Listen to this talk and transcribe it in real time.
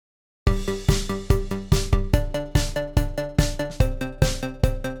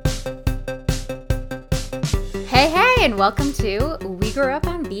and welcome to We Grew Up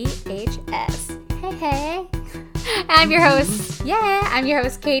on VHS. Hey. I'm your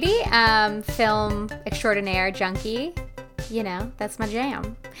host, Katie, film extraordinaire junkie. You know, that's my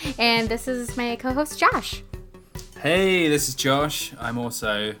jam. And this is my co-host, Josh. Hey, this is Josh. I'm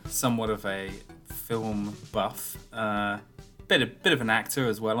also somewhat of a film buff. Bit of an actor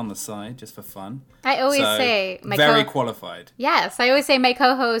as well on the side, just for fun. I always say very qualified. Yes, I always say my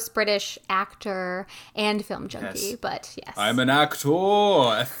co-host, British actor and film junkie. Yes. But yes, I'm an actor,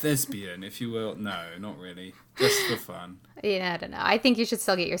 a thespian, if you will. No, not really, just for fun. I don't know. I think you should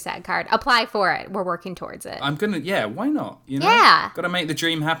still get your SAG card. Apply for it. We're working towards it. Why not? Got to make the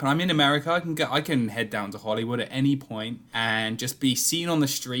dream happen. I'm in America. I can head down to Hollywood at any point and just be seen on the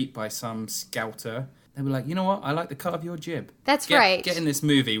street by some scouter. They were like, you know what? I like the cut of your jib. That's right. Get in this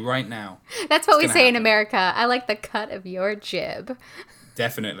movie right now. That's what we say in America. I like the cut of your jib.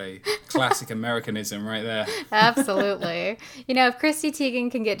 Definitely. Classic Americanism right there. Absolutely. If Chrissy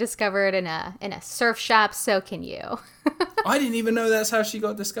Teigen can get discovered in a surf shop, so can you. I didn't even know that's how she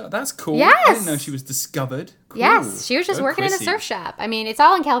got discovered. That's cool. Yes. I didn't know she was discovered. Cool. Yes, she was just working in a surf shop. I mean, it's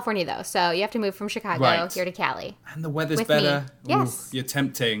all in California, though, so you have to move from Chicago here to Cali. And the weather's better. Yes. Ooh, you're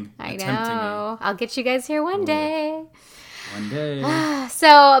tempting. I know. I'll get you guys here one day. One day.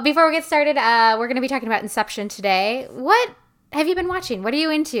 So, before we get started, we're going to be talking about Inception today. What have you been watching? What are you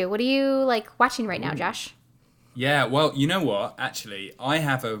into? What are you, watching right now, Josh? Yeah, well, you know what? Actually, I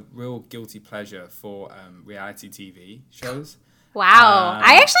have a real guilty pleasure for reality TV shows. Wow.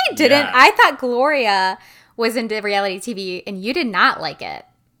 I actually didn't. Yeah. I thought Gloria was into reality TV, and you did not like it.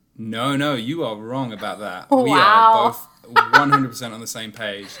 No, you are wrong about that. Wow. We are both 100% on the same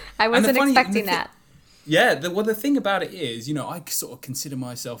page. I wasn't expecting that. Yeah, the thing about it is, I sort of consider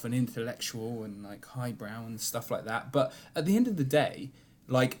myself an intellectual and highbrow and stuff like that. But at the end of the day,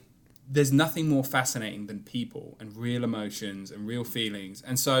 there's nothing more fascinating than people and real emotions and real feelings.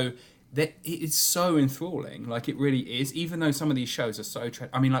 And so it's so enthralling. It really is. Even though some of these shows are so...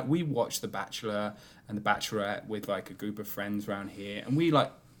 we watched The Bachelor and The Bachelorette with a group of friends around here. And we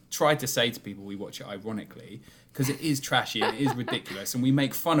tried to say to people we watch it ironically because it is trashy and it is ridiculous. And we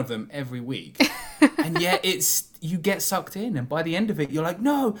make fun of them every week. And yet you get sucked in. And by the end of it, you're like,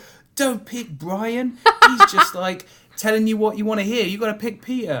 no, don't pick Brian. He's just telling you what you want to hear. You got to pick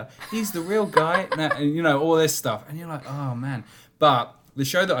Peter. He's the real guy. And all this stuff. And you're like, oh, man. But the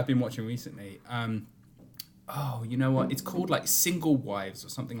show that I've been watching recently, you know what? It's called Single Wives or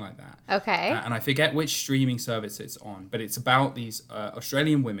something like that. Okay. And I forget which streaming service it's on. But it's about these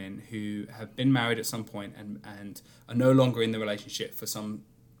Australian women who have been married at some point and are no longer in the relationship for some...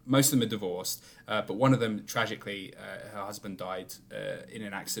 Most of them are divorced, but one of them, tragically, her husband died in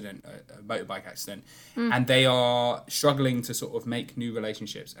an accident, a motorbike accident, and they are struggling to sort of make new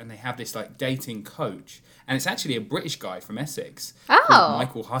relationships, and they have this dating coach, and it's actually a British guy from Essex called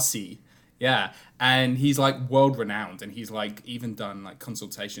Michael Hussey. Yeah, and he's world renowned, and he's even done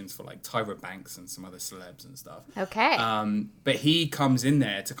consultations for Tyra Banks and some other celebs and stuff. Okay. But he comes in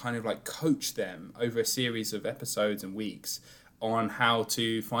there to kind of coach them over a series of episodes and weeks on how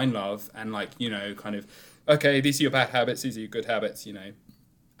to find love and kind of, okay, these are your bad habits, these are your good habits,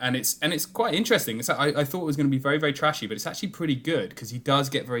 and it's quite interesting. I thought it was going to be very, very trashy, but it's actually pretty good because he does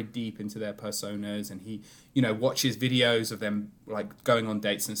get very deep into their personas, and he watches videos of them going on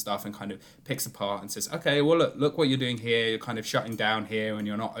dates and stuff and kind of picks apart and says, okay, well look what you're doing here, you're kind of shutting down here and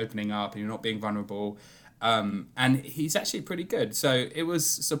you're not opening up and you're not being vulnerable, and he's actually pretty good. So it was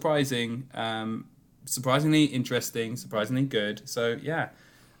surprisingly interesting, surprisingly good. So yeah,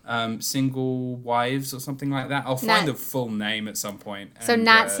 Single Wives or something like that. I'll find the full name at some point. So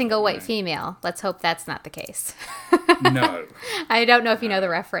not Single White Female. Let's hope that's not the case. No. I don't know if you know the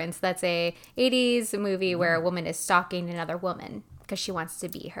reference. That's a 80s movie where a woman is stalking another woman because she wants to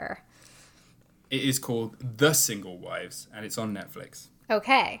be her. It is called The Single Wives, and it's on Netflix.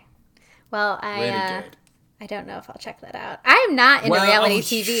 Okay. Well, really good. I don't know if I'll check that out. I am not into reality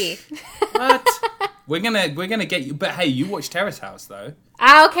TV. What? We're gonna get you. But hey, you watch Terrace House though.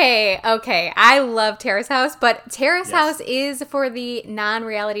 Okay. I love Terrace House, but Terrace House is for the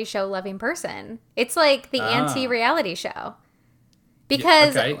non-reality show loving person. It's the anti-reality show.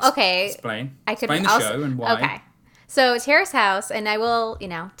 Because explain. Explain the show and why. Okay. So Terrace House, and I will,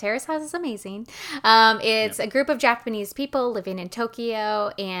 Terrace House is amazing. It's a group of Japanese people living in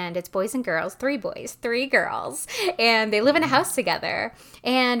Tokyo, and it's boys and girls, 3 boys, 3 girls, and they live in a house together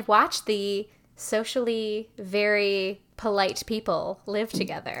and watch the socially very polite people live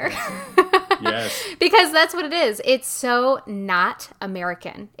together. Yes. Because that's what it is. It's so not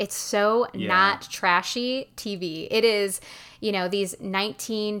American. It's so not trashy TV. It is, these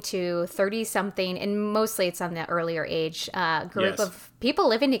 19 to 30 something, and mostly it's on the earlier age group of people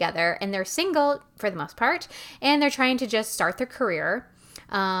living together, and they're single for the most part, and they're trying to just start their career,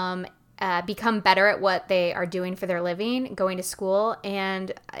 become better at what they are doing for their living, going to school,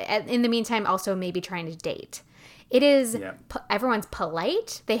 and in the meantime also maybe trying to date. It is, everyone's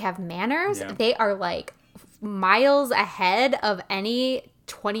polite. They have manners. Yeah. They are like miles ahead of any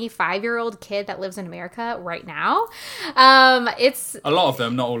 25-year-old kid that lives in America right now. It's a lot of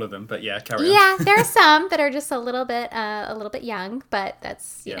them, not all of them, but carry on. Yeah, there are some that are just a little bit young, but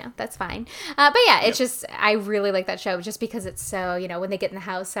that's, that's fine. But it's just, I really like that show just because it's so, when they get in the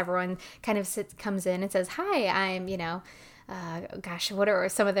house, everyone kind of comes in and says, hi, I'm, gosh, what are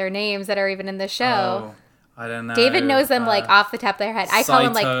some of their names that are even in the show? Oh, I don't know. David knows them like off the top of their head. I call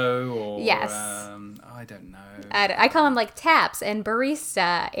them like yes. I don't know. I call them like Taps and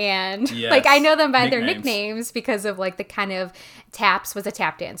Barista, and like I know them by their nicknames because of like the kind of Taps was a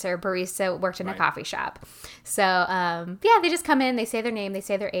tap dancer, Barista worked in a coffee shop. So they just come in, they say their name, they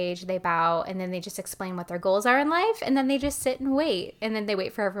say their age, they bow, and then they just explain what their goals are in life, and then they just sit and wait, and then they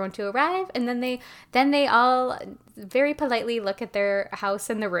wait for everyone to arrive, and then they all very politely look at their house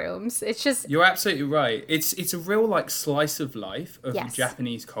and the rooms. It's just, you're absolutely right. It's a real like slice of life of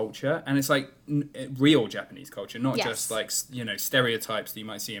Japanese culture, and it's like real Japanese culture, not just like stereotypes that you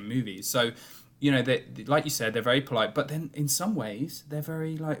might see in movies. So they, like you said, they're very polite, but then in some ways they're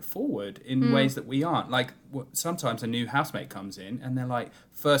very like forward in ways that we aren't. Like sometimes a new housemate comes in and they're like,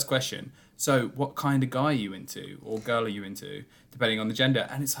 first question, so what kind of guy are you into or girl are you into, depending on the gender?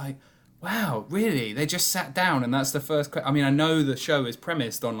 And it's like, wow, really? They just sat down and that's the first question. I mean, I know the show is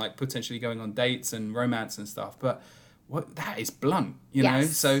premised on like potentially going on dates and romance and stuff, but that is blunt, you know?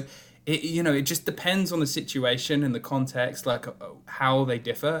 So it just depends on the situation and the context, like how they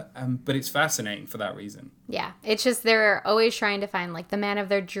differ. But it's fascinating for that reason. Yeah, it's just they're always trying to find like the man of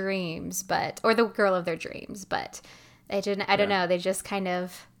their dreams, or the girl of their dreams. But I don't know. They just kind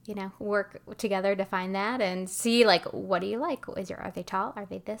of work together to find that and see like, what do you like? Are they tall? Are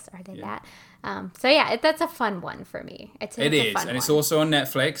they this? Are they that? That's a fun one for me. It is, and it's also on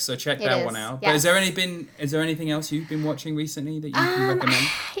Netflix, so check that one out. Yes. But is there anything else you've been watching recently that you can recommend?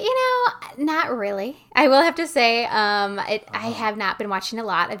 Not really. I will have to say, I have not been watching a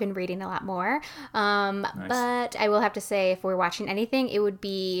lot. I've been reading a lot more. Nice. But I will have to say, if we're watching anything, it would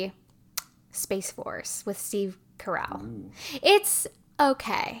be Space Force with Steve Carell. Ooh. It's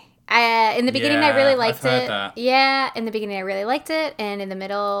okay. In the beginning, I really liked it. That. Yeah, in the beginning, I really liked it. And in the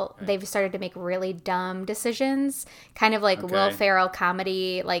middle, they've started to make really dumb decisions. Kind of like Will Ferrell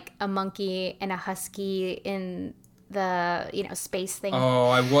comedy, like a monkey and a husky in the space thing. Oh,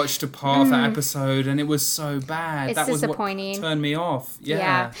 I watched a part of that episode and it was so bad. It's disappointing. Was what turned me off.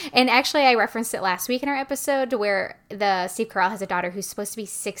 Yeah. And actually I referenced it last week in our episode where the Steve Carell has a daughter who's supposed to be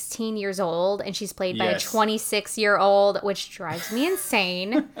 16 years old and she's played by a 26-year-old, which drives me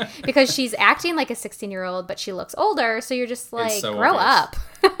insane because she's acting like a 16-year-old but she looks older, so you're just like, grow up.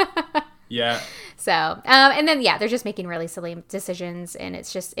 Yeah. So, and then, they're just making really silly decisions, and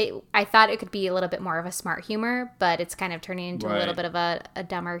it's just, I thought it could be a little bit more of a smart humor, but it's kind of turning into a little bit of a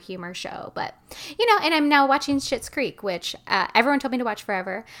dumber humor show. But, and I'm now watching Schitt's Creek, which everyone told me to watch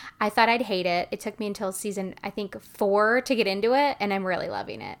forever. I thought I'd hate it. It took me until season, I think, 4 to get into it, and I'm really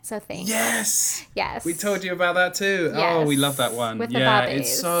loving it. So thanks. Yes. We told you about that too. Yes. Oh, we love that one. With the Bobbies.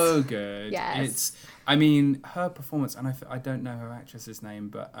 It's so good. Yes. Her performance, and I don't know her actress's name,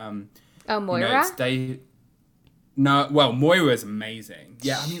 but... Moira? Moira's amazing.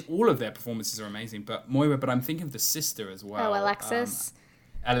 Yeah, I mean, all of their performances are amazing, but I'm thinking of the sister as well. Oh, Alexis.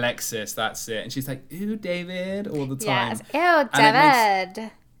 Alexis, that's it. And she's like, ooh, David, all the time. Yes. Ew,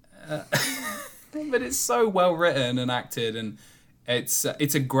 David. But it's so well written and acted, and it's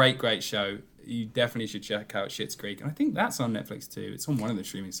a great show. You definitely should check out Schitt's Creek. And I think that's on Netflix too. It's on one of the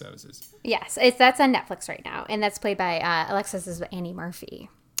streaming services. Yes, that's on Netflix right now. And that's played by Alexis is Annie Murphy.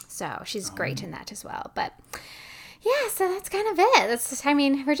 So she's great in that as well. But so that's kind of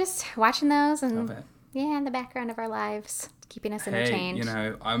it. We're just watching those and in the background of our lives, keeping us entertained.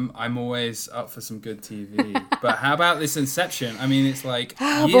 I'm always up for some good TV. But how about this Inception? I mean, it's like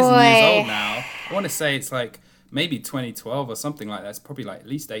years and years old now. I want to say it's like maybe 2012 or something like that. It's probably like at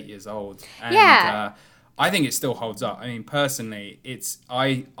least 8 years old. And I think it still holds up. I mean, personally,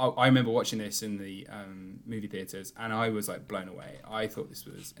 I remember watching this in the movie theaters, and I was like blown away. I thought this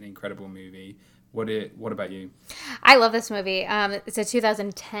was an incredible movie. What about you? I love this movie. It's a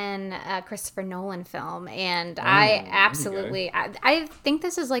 2010 Christopher Nolan film, and I absolutely, I think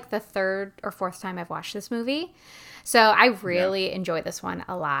this is like the third or fourth time I've watched this movie. So I really enjoy this one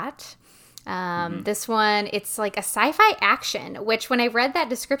a lot. This one, it's like a sci-fi action, which when I read that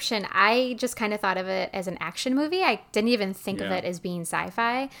description, I just kind of thought of it as an action movie. I didn't even think of it as being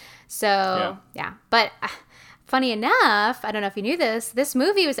sci-fi. So, But funny enough, I don't know if you knew this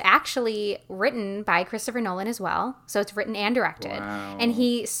movie was actually written by Christopher Nolan as well. So it's written and directed. Wow. And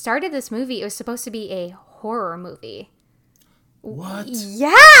he started this movie. It was supposed to be a horror movie. What?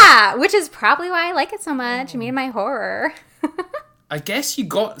 Yeah, which is probably why I like it so much. Me and my horror. I guess you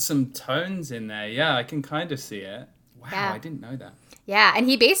got some tones in there. Yeah, I can kind of see it. Wow, I didn't know that. Yeah, and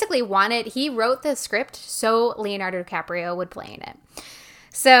he basically he wrote the script so Leonardo DiCaprio would play in it.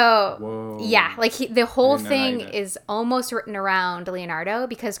 So, like the whole thing is almost written around Leonardo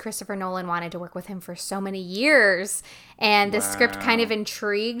because Christopher Nolan wanted to work with him for so many years. And the script kind of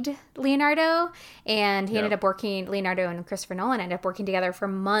intrigued Leonardo. And Leonardo and Christopher Nolan ended up working together for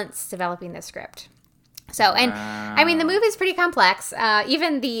months developing the script. So, and I mean, the movie is pretty complex.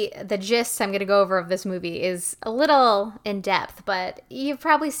 Even the gist I'm going to go over of this movie is a little in depth, but you've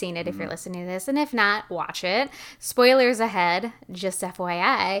probably seen it if you're listening to this. And if not, watch it. Spoilers ahead, just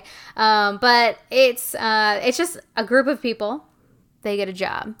FYI. But it's just a group of people. They get a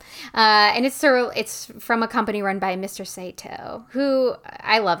job. And it's from a company run by Mr. Sato, who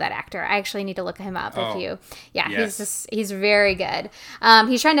I love that actor. I actually need to look him up if you. Yeah, yes. He's very good.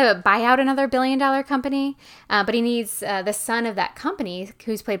 He's trying to buy out another billion-dollar company, but he needs the son of that company,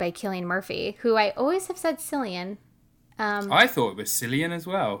 who's played by Cillian Murphy, who I always have said Cillian. I thought it was Cillian as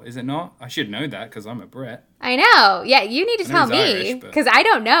well. Is it not? I should know that because I'm a Brit. I know. Yeah, you need to tell me because I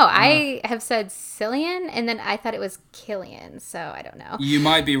don't know. I have said Cillian, and then I thought it was Killian, so I don't know. You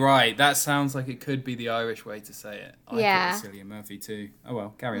might be right. That sounds like it could be the Irish way to say it. I thought it was Cillian Murphy too. Oh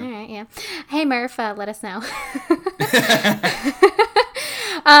well, carry on. All right, yeah. Hey Murph, let us know.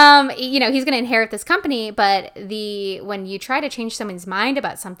 He's going to inherit this company, but when you try to change someone's mind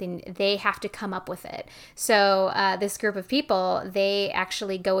about something, they have to come up with it. So this group of people, they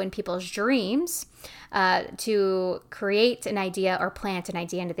actually go in people's dreams to create an idea or plant an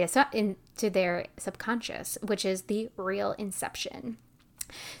idea into their subconscious, which is the real inception.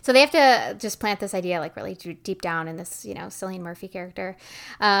 So they have to just plant this idea like really deep down in this, Cillian Murphy character.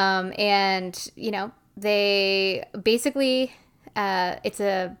 They basically... it's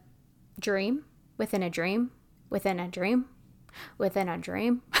a dream within a dream within a dream within a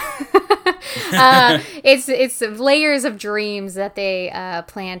dream. It's layers of dreams that they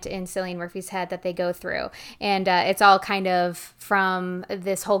plant in Cillian Murphy's head that they go through, and it's all kind of from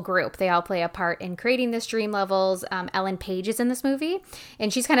this whole group. They all play a part in creating this dream levels. Ellen Page is in this movie,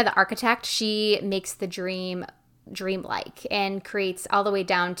 and she's kind of the architect. She makes the dreamlike and creates all the way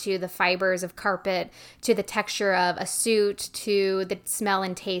down to the fibers of carpet, to the texture of a suit, to the smell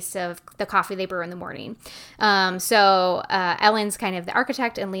and taste of the coffee they brew in the morning. So Ellen's kind of the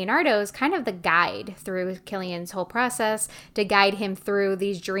architect, and Leonardo's kind of the guide through Cillian's whole process to guide him through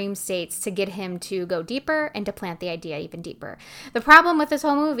these dream states to get him to go deeper and to plant the idea even deeper. The problem with this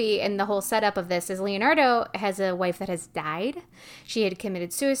whole movie and the whole setup of this is Leonardo has a wife that has died. She had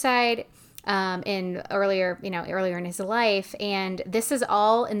committed suicide earlier in his life, and this is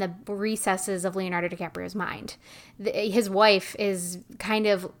all in the recesses of Leonardo DiCaprio's mind. His wife is kind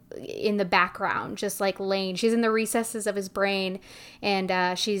of in the background, just like Lane. She's in the recesses of his brain,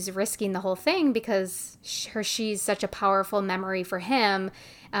 and she's risking the whole thing because she's such a powerful memory for him.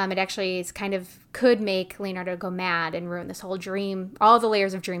 It actually could make Leonardo go mad and ruin this whole dream, all the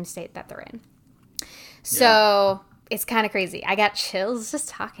layers of dream state that they're in. So it's kind of crazy. I got chills just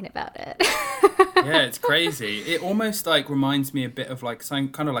talking about it. Yeah, it's crazy. It almost reminds me a bit of some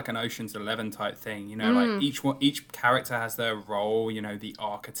kind of like an Ocean's 11 type thing. Like each character has their role. The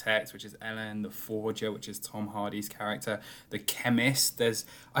architect, which is Ellen, the forger, which is Tom Hardy's character, the chemist.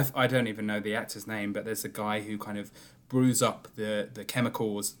 I don't even know the actor's name, but there's a guy who kind of brews up the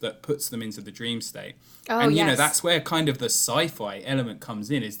chemicals that puts them into the dream state. That's where kind of the sci-fi element comes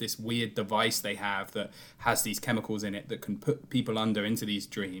in, is this weird device they have that has these chemicals in it that can put people into these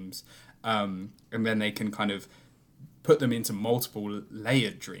dreams, and then they can kind of put them into multiple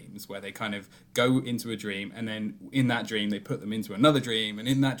layered dreams where they kind of go into a dream, and then in that dream they put them into another dream, and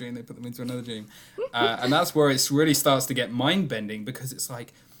in that dream they put them into another dream, and that's where it really starts to get mind-bending, because it's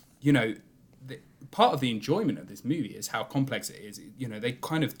part of the enjoyment of this movie is how complex it is. You know, they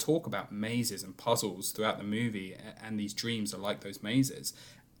kind of talk about mazes and puzzles throughout the movie, and these dreams are like those mazes.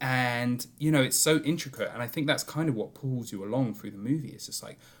 And, you know, it's so intricate, and I think that's kind of what pulls you along through the movie. It's just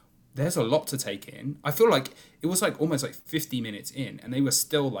like, there's a lot to take in. I feel like it was like almost like 50 minutes in, and they were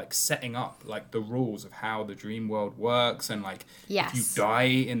still like setting up like the rules of how the dream world works, and like if you die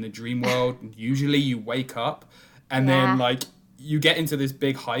in the dream world, usually you wake up, and then like you get into this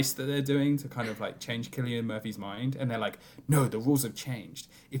big heist that they're doing to kind of like change Cillian Murphy's mind, and they're like, no, the rules have changed.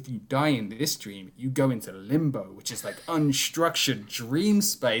 If you die in this dream, you go into limbo, which is like unstructured dream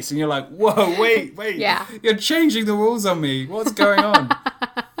space, and you're like, whoa, wait, you're changing the rules on me. What's going on?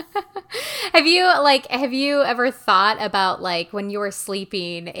 Have you ever thought about like when you were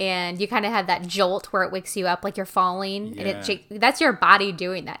sleeping and you kind of have that jolt where it wakes you up like you're falling, and that's your body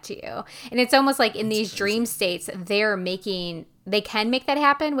doing that to you. And it's almost like in these dream states, they can make that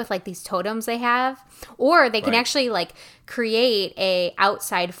happen with like these totems they have, or they can actually like create a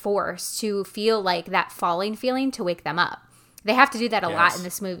outside force to feel like that falling feeling to wake them up. They have to do that a lot in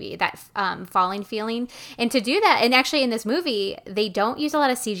this movie, that falling feeling. And to do that, and actually in this movie, they don't use a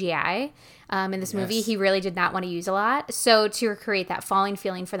lot of CGI. In this movie, he really did not want to use a lot. So to create that falling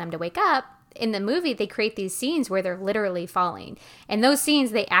feeling for them to wake up, in the movie, they create these scenes where they're literally falling. And those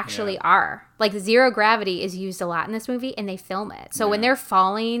scenes, they actually are. Like, zero gravity is used a lot in this movie, and they film it. So when they're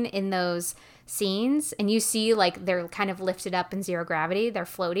falling in those scenes, and you see, like, they're kind of lifted up in zero gravity, they're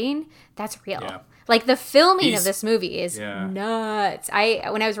floating, that's real. Yeah. Like, the filming of this movie is nuts.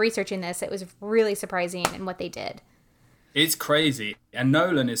 When I was researching this, it was really surprising in what they did. It's crazy. And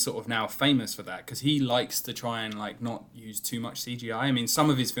Nolan is sort of now famous for that, because he likes to try and like not use too much CGI. I mean, some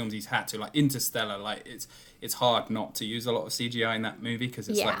of his films he's had to, like Interstellar, like it's hard not to use a lot of CGI in that movie, because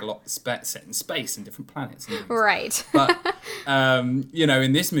it's like a lot set in space and different planets and things. Right. But you know,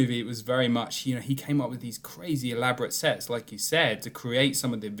 in this movie it was very much, you know, he came up with these crazy elaborate sets, like you said, to create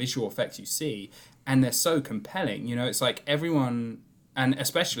some of the visual effects you see, and they're so compelling. You know, it's like everyone, and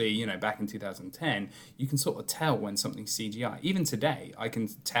especially, you know, back in 2010, you can sort of tell when something's CGI. Even today, I can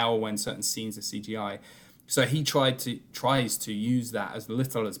tell when certain scenes are CGI. So he tries to use that as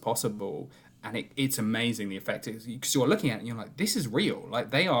little as possible, and it's amazing the effect. Because you're looking at it and you're like, this is real.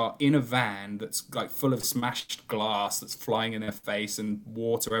 Like, they are in a van that's like full of smashed glass that's flying in their face and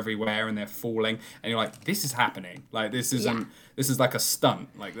water everywhere, and they're falling, and you're like, this is happening. Like, this isn't. This is like a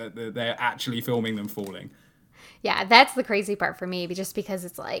stunt. Like, they're actually filming them falling. Yeah, that's the crazy part for me, just because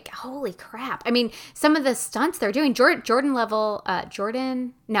it's like, holy crap. I mean, some of the stunts they're doing, Jordan Levin?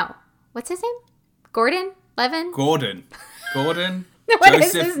 Gordon. What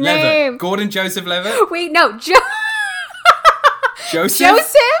is his name? Gordon Joseph Levitt? Wait, no.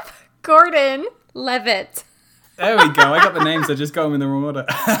 Joseph Gordon Levitt. There we go. I got the names. I just got them in the wrong order.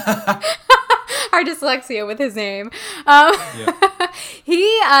 Our dyslexia with his name.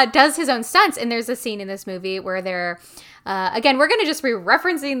 He does his own stunts, and there's a scene in this movie where they're again, we're going to just be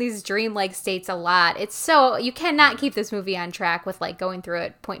referencing these dreamlike states a lot. It's so, you cannot keep this movie on track with like going through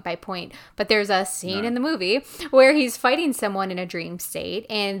it point by point, but there's a scene in the movie where he's fighting someone in a dream state,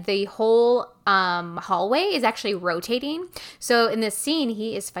 and the whole hallway is actually rotating. So in this scene,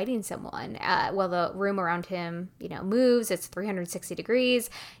 he is fighting someone while the room around him, you know, moves. It's 360 degrees.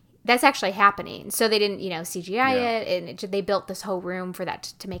 That's actually happening. So they didn't, you know, CGI it, and they built this whole room for that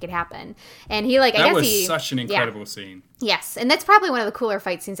to make it happen. And he, like, that was such an incredible scene. Yes, and that's probably one of the cooler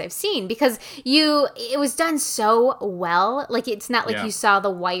fight scenes I've seen, because it was done so well. Like, it's not like you saw the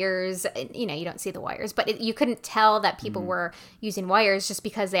wires, you know, you don't see the wires, but you couldn't tell that people were using wires, just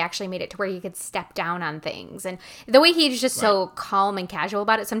because they actually made it to where you could step down on things. And the way he's just so calm and casual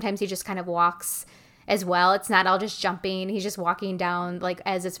about it, sometimes he just kind of walks as well. It's not all just jumping. He's just walking down like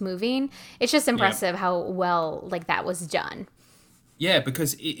as it's moving. It's just impressive how well like that was done. Yeah,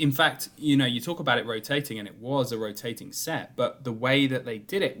 because in fact, you know, you talk about it rotating, and it was a rotating set, but the way that they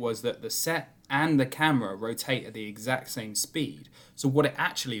did it was that the set and the camera rotate at the exact same speed. So what it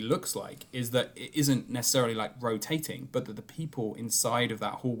actually looks like is that it isn't necessarily like rotating, but that the people inside of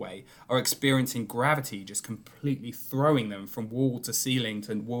that hallway are experiencing gravity just completely throwing them from wall to ceiling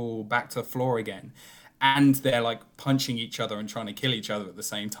to wall back to the floor again. And they're like punching each other and trying to kill each other at the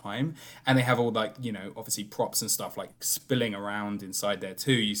same time. And they have all like, you know, obviously props and stuff like spilling around inside there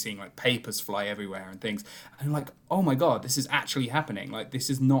too. You're seeing like papers fly everywhere and things. And you're like, oh my God, this is actually happening. Like, this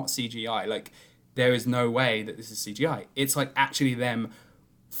is not CGI. Like, there is no way that this is CGI. It's like actually them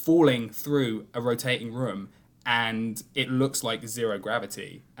falling through a rotating room, and it looks like zero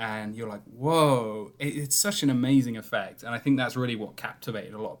gravity, and you're like, whoa, it's such an amazing effect. And I think that's really what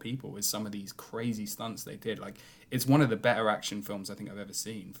captivated a lot of people, is some of these crazy stunts they did. Like, it's one of the better action films I think I've ever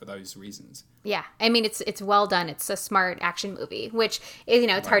seen for those reasons. Yeah, I mean, it's well done. It's a smart action movie, which is,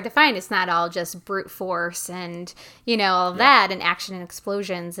 it's hard to find. It's not all just brute force and, all of that and action and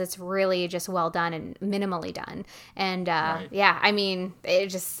explosions. It's really just well done and minimally done. And yeah, I mean, it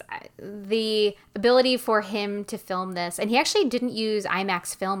just, the ability for him to film this, and he actually didn't use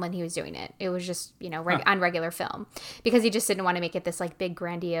IMAX film when he was doing it. It was just, on regular film, because he just didn't want to make it this like big,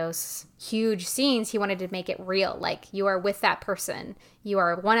 grandiose, huge scenes. He wanted to make it real. Like, you are with that person. You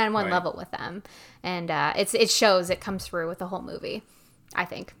are one-on-one level with them. And it shows, it comes through with the whole movie, I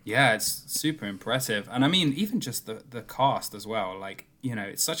think. Yeah, it's super impressive. And I mean, even just the cast as well. Like,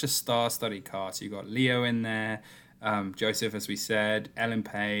 it's such a star-studded cast. You got Leo in there, Joseph, as we said, Ellen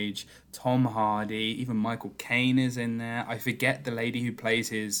Page, Tom Hardy, even Michael Caine is in there. I forget the lady who plays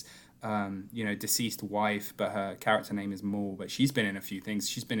his deceased wife, but her character name is Maul. But she's been in a few things.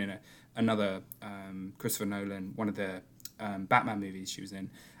 She's been in another Christopher Nolan, one of the Batman movies she was in,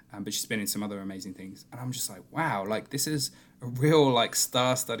 but she's been in some other amazing things. And I'm just like, wow, like this is a real like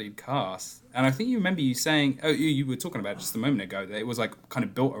star-studded cast. And I think you remember you saying, you were talking about just a moment ago, that it was like kind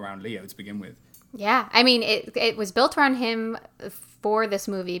of built around Leo to begin with. Yeah, I mean, it was built around him for this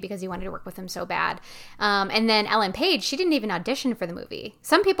movie because he wanted to work with him so bad. And then Ellen Page, she didn't even audition for the movie.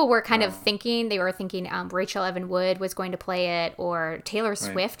 Some people were kind of thinking, Rachel Evan Wood was going to play it, or Taylor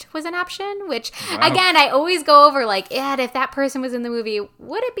Swift was an option, which, again, I always go over, like, if that person was in the movie,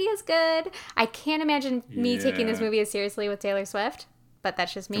 would it be as good? I can't imagine me taking this movie as seriously with Taylor Swift, but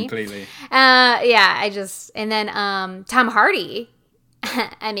that's just me. Completely. And then Tom Hardy,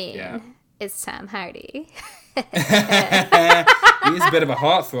 I mean... Yeah. It's Tom Hardy. He is a bit of a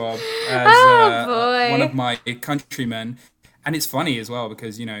heartthrob as one of my countrymen. And it's funny as well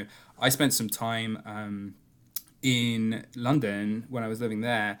because, I spent some time in London when I was living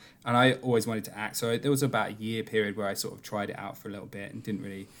there, and I always wanted to act. So there was about a year period where I sort of tried it out for a little bit and didn't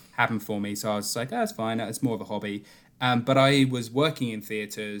really happen for me. So I was like, that's fine. It's more of a hobby. But I was working in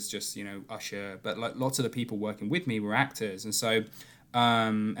theatres, just, usher. But like lots of the people working with me were actors. And so...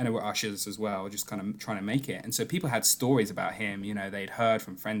 and there were ushers as well, just kind of trying to make it. And so people had stories about him, they'd heard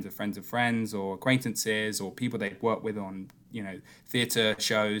from friends of friends of friends or acquaintances or people they'd worked with on, theatre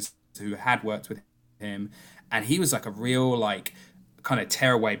shows who had worked with him. And he was like a real, like, kind of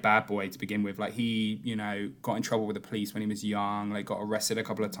tearaway bad boy to begin with. Like, he, got in trouble with the police when he was young, like got arrested a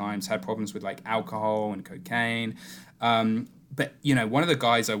couple of times, had problems with like alcohol and cocaine. But, one of the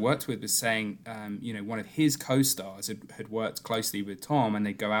guys I worked with was saying, one of his co-stars had worked closely with Tom, and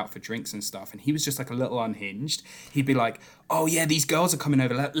they'd go out for drinks and stuff. And he was just like a little unhinged. He'd be like, oh yeah, these girls are coming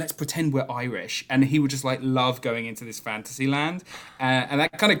over. Let's pretend we're Irish. And he would just like love going into this fantasy land. And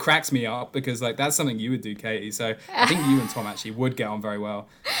that kind of cracks me up because like that's something you would do, Katie. So I think you and Tom actually would get on very well.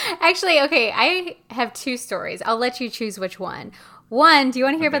 Actually, okay, I have two stories. I'll let you choose which one. One, do you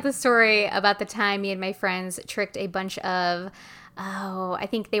want to hear about the story about the time me and my friends tricked a bunch of, I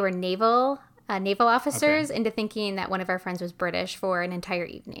think they were naval officers into thinking that one of our friends was British for an entire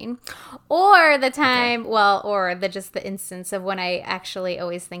evening? Or the time, just the instance of when I actually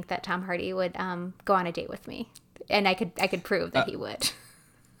always think that Tom Hardy would go on a date with me. And I could prove that he would.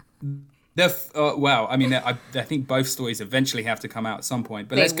 Well, I mean, I think both stories eventually have to come out at some point.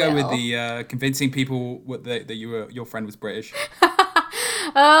 But let's go with the convincing people that your friend was British.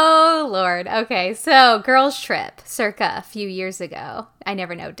 Oh, Lord. Okay, so girls' trip, circa a few years ago. I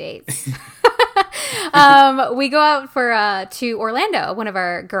never know dates. We go out to Orlando. One of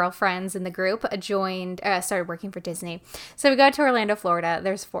our girlfriends in the group started working for Disney. So we go out to Orlando, Florida.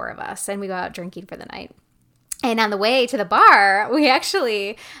 There's 4 of us, and we go out drinking for the night. And on the way to the bar, we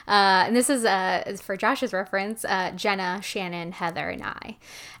actually, and this is for Josh's reference, Jenna, Shannon, Heather, and I.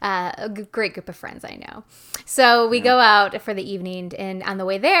 A great group of friends, I know. So we go out for the evening, and on the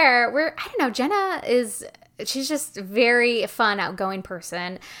way there, Jenna she's just a very fun, outgoing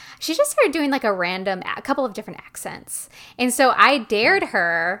person. She just started doing like a couple of different accents. And so I dared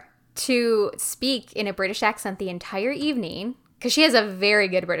her to speak in a British accent the entire evening, because she has a very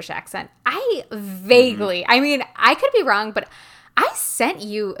good British accent. I vaguely, I mean, I could be wrong, but I sent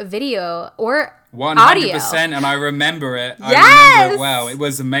you a video or 100%, audio. And I remember it. Yes! I remember it well. It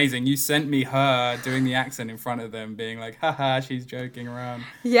was amazing. You sent me her doing the accent in front of them, being like, haha, she's joking around.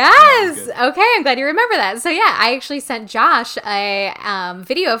 Yes! Okay, I'm glad you remember that. So yeah, I actually sent Josh a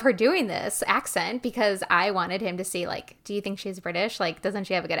video of her doing this accent because I wanted him to see, like, do you think she's British? Like, doesn't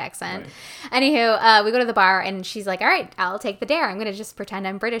she have a good accent? Right. Anywho, we go to the bar and she's like, all right, I'll take the dare. I'm going to just pretend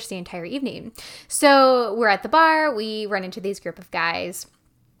I'm British the entire evening. So we're at the bar. We run into these group of guys.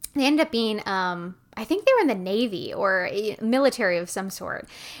 They end up being I think they were in the Navy or military of some sort.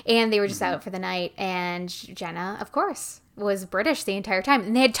 And they were just out for the night. And Jenna, of course, was British the entire time.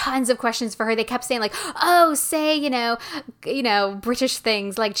 And they had tons of questions for her. They kept saying like, oh, say, British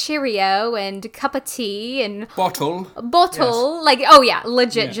things like Cheerio and cup of tea and bottle. Yes. Like, oh yeah,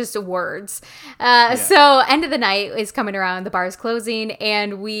 legit, just words. So end of the night is coming around. The bar is closing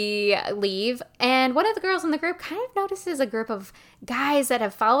and we leave. And one of the girls in the group kind of notices a group of guys that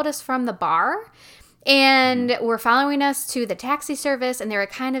have followed us from the bar. And were following us to the taxi service, and they were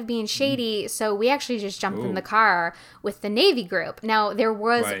kind of being shady, so we actually just jumped in the car with the Navy group. Now, there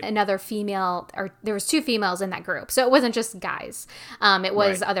was another female, or there was 2 females in that group, so it wasn't just guys. It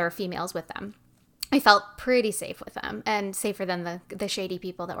was other females with them. I felt pretty safe with them and safer than the shady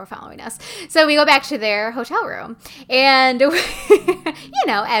people that were following us. So we go back to their hotel room and,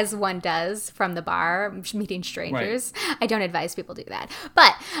 as one does from the bar, meeting strangers. Right. I don't advise people do that.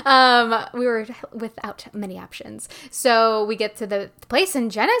 But we were without many options. So we get to the place and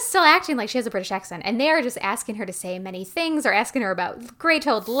Jenna's still acting like she has a British accent. And they are just asking her to say many things or asking her about great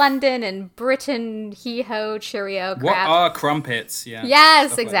old London and Britain, hee-ho, cheerio, crap. What are crumpets? Yeah.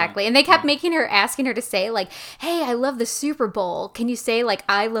 Yes, exactly. Like and they kept making her asking her to say like, hey, I love the Super Bowl. Can you say like,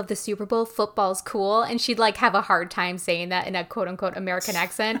 I love the Super Bowl, football's cool? And she'd like have a hard time saying that in a quote unquote American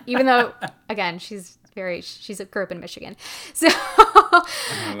accent, even though again, she's grew up in Michigan. So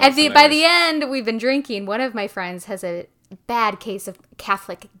by the end, we've been drinking. One of my friends has a bad case of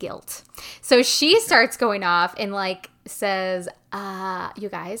Catholic guilt. So she starts going off and like says, you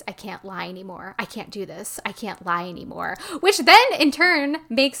guys, I can't lie anymore. I can't do this. I can't lie anymore. Which then in turn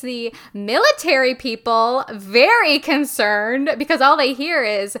makes the military people very concerned because all they hear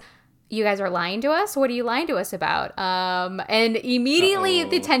is, you guys are lying to us? What are you lying to us about? And immediately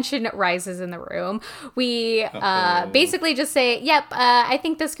the tension rises in the room. We basically just say, yep, I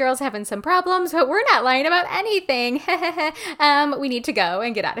think this girl's having some problems, but we're not lying about anything. We need to go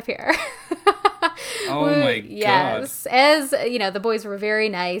and get out of here. Oh my God. Yes. As, the boys were very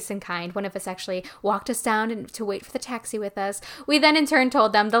nice and kind. One of us actually walked us down to wait for the taxi with us. We then in turn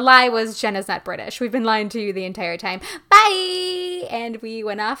told them the lie was Jenna's not British. We've been lying to you the entire time. Bye! And we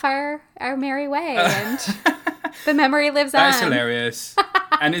went off our merry way. And the memory lives on. That's hilarious.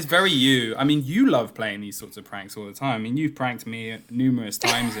 And it's very you. I mean, you love playing these sorts of pranks all the time. I mean, you've pranked me numerous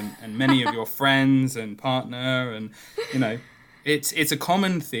times and many of your friends and partner and, It's a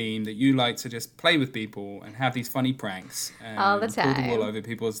common theme that you like to just play with people and have these funny pranks and all the time. Pull the wool over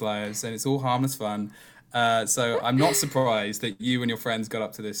people's lives, and it's all harmless fun. So I'm not surprised that you and your friends got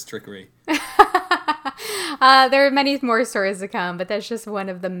up to this trickery. There are many more stories to come, but that's just one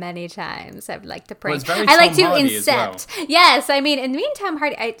of the many times I'd like to prank. Well, I like to incept. Well. Yes, I mean, in the meantime,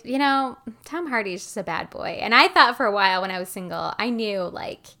 Tom Hardy is just a bad boy, and I thought for a while when I was single, I knew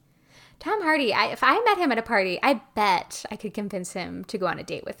like. Tom Hardy, if I met him at a party, I bet I could convince him to go on a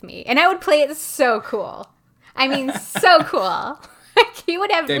date with me. And I would play it so cool. I mean, so cool. He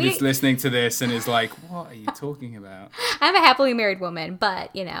would have. David's listening to this and is like, "What are you talking about?" I'm a happily married woman,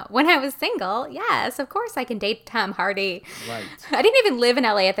 but when I was single, yes, of course I can date Tom Hardy. Right. I didn't even live in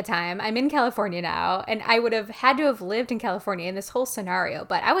LA at the time. I'm in California now, and I would have had to have lived in California in this whole scenario.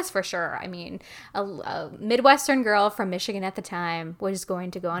 But I was for sure. I mean, a Midwestern girl from Michigan at the time was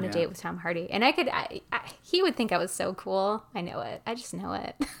going to go on a date with Tom Hardy, and he would think I was so cool. I know it. I just know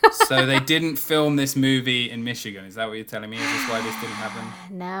it. So they didn't film this movie in Michigan. Is that what you're telling me? Is this why this didn't happen?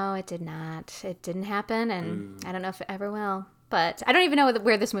 No, it did not. It didn't happen, and I don't know if it ever will. But I don't even know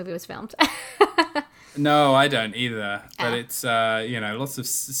where this movie was filmed. No, I don't either. But it's lots of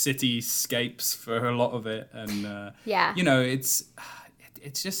cityscapes for a lot of it, and it's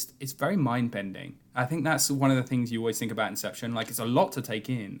very mind bending. I think that's one of the things you always think about Inception. Like it's a lot to take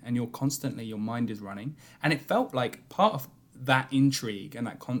in, and your mind is running, and it felt like part of that intrigue and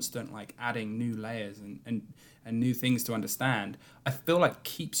that constant like adding new layers and new things to understand, I feel like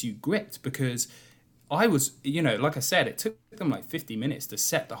keeps you gripped because I was, like I said, it took them like 50 minutes to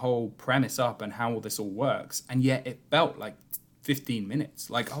set the whole premise up and how all this all works. And yet it felt like 15 minutes.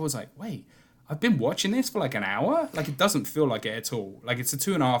 Like I was like, wait, I've been watching this for like an hour? Like it doesn't feel like it at all. Like it's a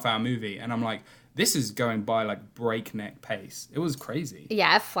 2.5 hour movie. And I'm like, this is going by like breakneck pace. It was crazy.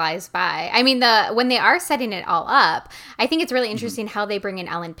 Yeah, it flies by. I mean, when they are setting it all up, I think it's really interesting how they bring in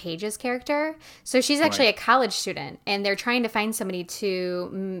Ellen Page's character. So she's actually a college student, and they're trying to find somebody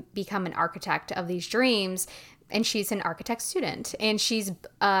to become an architect of these dreams. And she's an architect student, and she's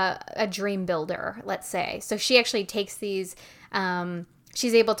a dream builder, let's say. So she actually takes these...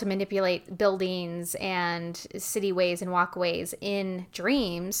 she's able to manipulate buildings and cityways and walkways in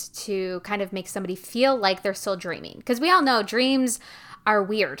dreams to kind of make somebody feel like they're still dreaming. Because we all know dreams are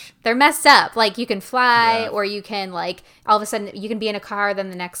weird. They're messed up. Like, you can fly, Yeah. or you can, like, all of a sudden you can be in a car, then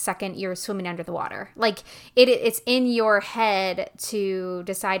the next second you're swimming under the water. Like, it's in your head to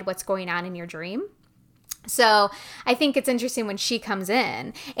decide what's going on in your dream. So I think it's interesting when she comes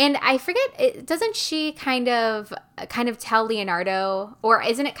in, and I forget, doesn't she kind of tell Leonardo, or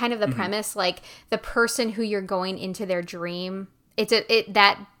isn't it kind of the premise, like, the person who you're going into their dream,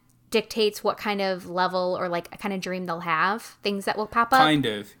 that dictates what kind of level or like a kind of dream they'll have, things that will pop up? Kind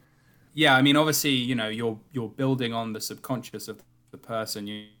of. Yeah, I mean, obviously, you're building on the subconscious of the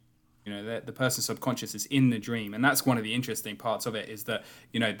person. The person's subconscious is in the dream, and that's one of the interesting parts of it, is that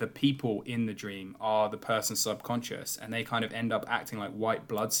the people in the dream are the person's subconscious, and they kind of end up acting like white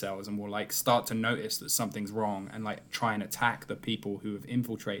blood cells, and will like start to notice that something's wrong and like try and attack the people who have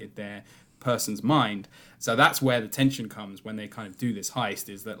infiltrated their person's mind. So that's where the tension comes when they kind of do this heist,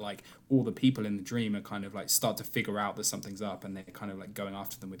 is that like all the people in the dream are kind of like start to figure out that something's up, and they're kind of like going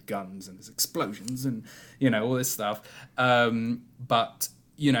after them with guns, and there's explosions and all this stuff. But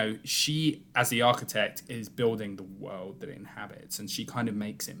she, as the architect, is building the world that it inhabits, and she kind of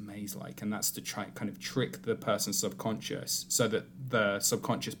makes it maze-like, and that's to try kind of trick the person's subconscious, so that the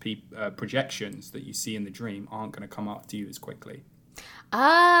subconscious projections that you see in the dream aren't going to come after you as quickly.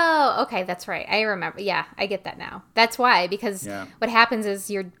 Oh, okay, that's right. I remember. Yeah, I get that now. That's why, because what happens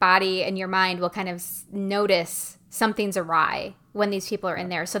is your body and your mind will kind of notice something's awry when these people are in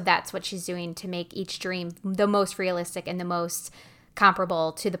there. So that's what she's doing to make each dream the most realistic and the most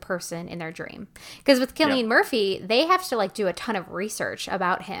comparable to the person in their dream. Because with Cillian Murphy, they have to like do a ton of research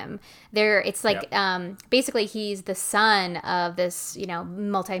about him. It's like basically he's the son of this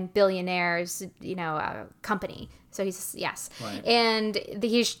multi-billionaire's company. So he's right. And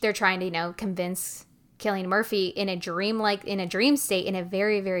they're trying to convince Cillian Murphy in a dream state, in a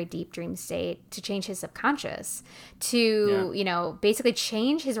very, very deep dream state, to change his subconscious, to basically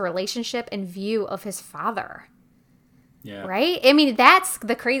change his relationship and view of his father. Yeah. Right? I mean, that's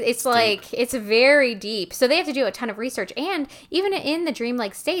the crazy. It's like deep. It's very deep. So they have to do a ton of research. And even in the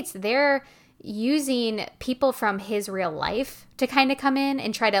dreamlike states, they're using people from his real life to kind of come in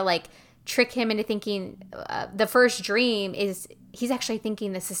and try to like trick him into thinking the first dream is he's actually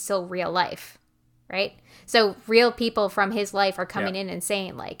thinking this is still real life. Right? So real people from his life are coming in and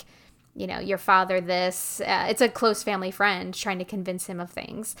saying like, your father, this, it's a close family friend trying to convince him of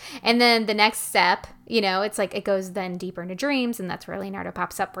things. And then the next step, it's like it goes then deeper into dreams, and that's where Leonardo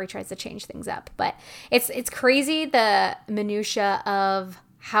pops up, where he tries to change things up. But it's crazy, the minutia of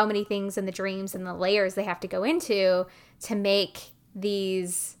how many things in the dreams and the layers they have to go into to make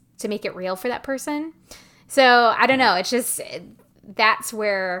it real for that person. So I don't know. It's just, that's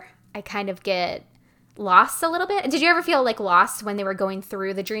where I kind of get lost a little bit. Did you ever feel like lost when they were going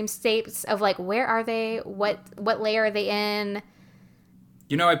through the dream states of like, where are they? What layer are they in?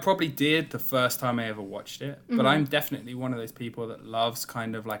 I probably did the first time I ever watched it, but I'm definitely one of those people that loves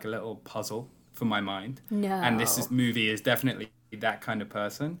kind of like a little puzzle for my mind. No. And this movie is definitely that kind of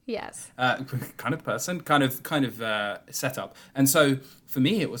person. Yes. Kind of setup. And so for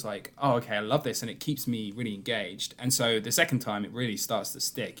me, it was like, oh, okay, I love this, and it keeps me really engaged. And so the second time, it really starts to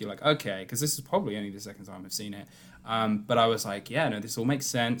stick. You're like, okay, because this is probably only the second time I've seen it. But I was like, yeah, no, this all makes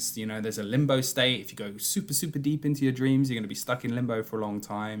sense. There's a limbo state. If you go super, super deep into your dreams, you're going to be stuck in limbo for a long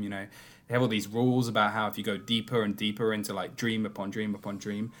time. They have all these rules about how if you go deeper and deeper into like dream upon dream upon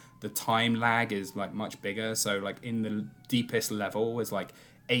dream, the time lag is like much bigger. So like in the deepest level is like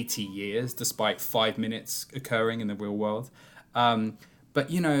 80 years, despite 5 minutes occurring in the real world. But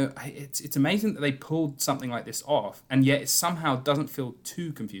it's amazing that they pulled something like this off, and yet it somehow doesn't feel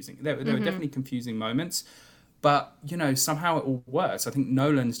too confusing. There are definitely confusing moments, but somehow it all works. I think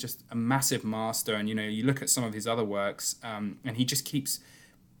Nolan's just a massive master, and you look at some of his other works, and he just keeps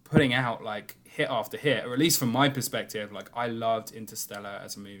putting out like hit after hit, or at least from my perspective. Like, I loved Interstellar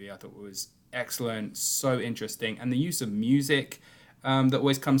as a movie. I thought it was excellent, so interesting, and the use of music that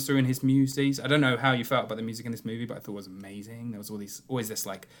always comes through in his movies. I don't know how you felt about the music in this movie, but I thought it was amazing. There was always this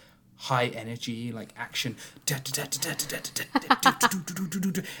like high energy, like action, and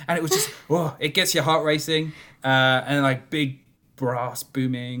it was just, it gets your heart racing, and like big brass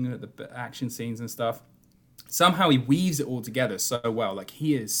booming at the action scenes and stuff. Somehow he weaves it all together so well. Like,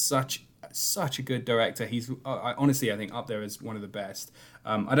 he is such a good director. He's honestly, I think, up there as one of the best.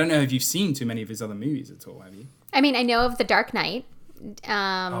 I don't know if you've seen too many of his other movies at all, have you? I mean, I know of The Dark Knight.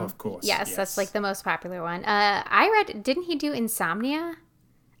 Of course. Yes, that's like the most popular one. I read, didn't he do Insomnia?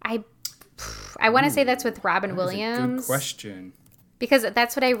 I want to say that's with Robin Williams. Good question. Because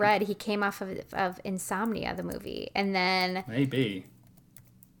that's what I read. He came off of Insomnia, the movie, and then maybe.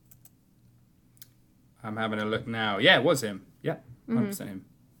 I'm having a look now. Yeah, it was him. Yeah. 100% him.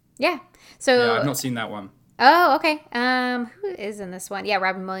 Yeah. So Yeah, I've not seen that one. Oh, okay. Who is in this one? Yeah,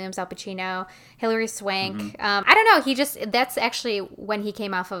 Robin Williams, Al Pacino, Hilary Swank. I don't know. That's actually when he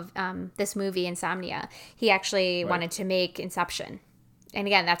came off of this movie, Insomnia. He actually wanted to make Inception. And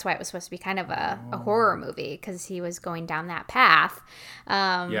again, that's why it was supposed to be kind of a horror movie, because he was going down that path.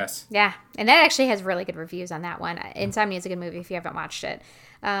 Yes. Yeah. And that actually has really good reviews on that one. Insomnia is a good movie if you haven't watched it.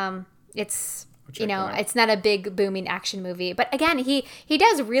 It's... it's not a big booming action movie, but again, he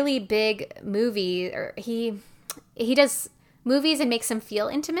does really big movie, or he does movies and makes them feel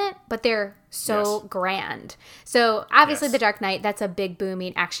intimate, but they're so grand. So obviously The Dark Knight, that's a big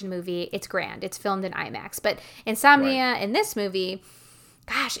booming action movie. It's grand. It's filmed in IMAX, but Insomnia in this movie,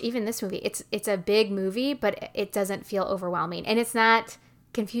 gosh, even this movie, it's a big movie, but it doesn't feel overwhelming, and it's not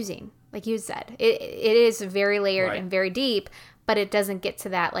confusing. Like you said, it is very layered and very deep, but it doesn't get to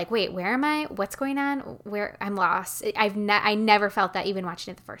that, like, wait, where am I? What's going on? Where I'm lost. I never felt that even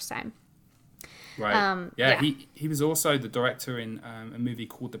watching it the first time. Right. He was also the director in a movie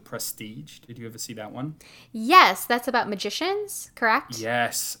called The Prestige. Did you ever see that one? Yes, that's about magicians, correct?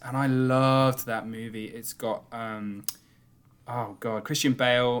 Yes, and I loved that movie. It's got Christian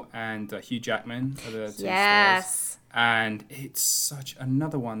Bale and Hugh Jackman are the two stars. And it's such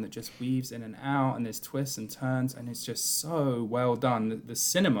another one that just weaves in and out, and there's twists and turns, and it's just so well done. The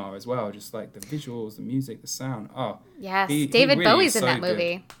cinema as well, just like the visuals, the music, the sound. Oh, yes. David really Bowie's in that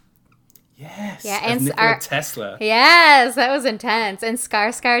movie. Yes. Yeah, and Nikola Tesla. Yes, that was intense. And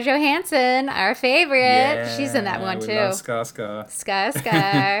Scar Johansson, our favorite. Yeah, she's in that one too. Love Scar. Scar.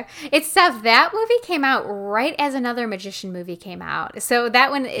 It's tough. That movie came out right as another magician movie came out. So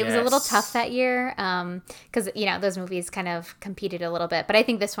that one, it was a little tough that year, because those movies kind of competed a little bit. But I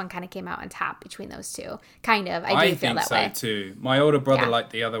think this one kind of came out on top between those two. Kind of. I do feel that way. I think so too. My older brother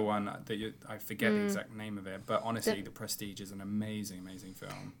liked the other one. I forget the exact name of it, but honestly, The Prestige is an amazing, amazing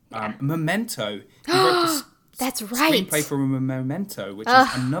film. Yeah. Memento. He wrote the That's right. screenplay for Memento, which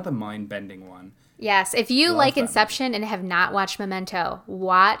is another mind-bending one. Yes, if you like Inception and have not watched Memento,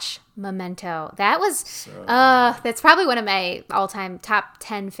 watch Memento. That was, that's probably one of my all-time top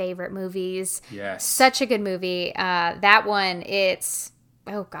 10 favorite movies. Yes. Such a good movie. That one, it's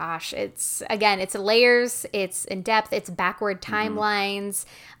layers, it's in depth, it's backward timelines.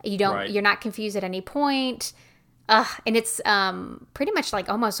 You're not confused at any point. And it's pretty much like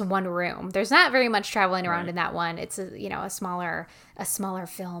almost one room. There's not very much traveling around in that one. It's a smaller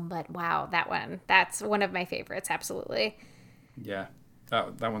film, but wow, that's one of my favorites. Absolutely. Yeah,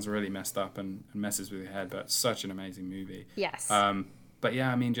 that one's really messed up and messes with your head, but it's such an amazing movie. Yes. But yeah,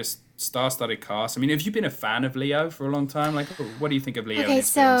 I mean, just star-studded cast. I mean, have you been a fan of Leo for a long time? Like, what do you think of Leo? Okay,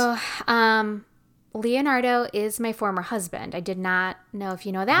 so Leonardo is my former husband. I did not know if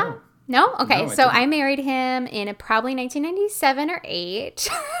you know that. Oh. No? Okay, so I married him in probably 1997 or 8.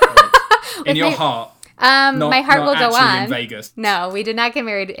 In your heart? My heart will go on. In Vegas. No, we did not get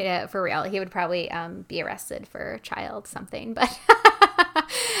married for real. He would probably be arrested for child something. But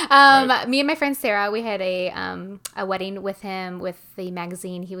me and my friend Sarah, we had a wedding with him with the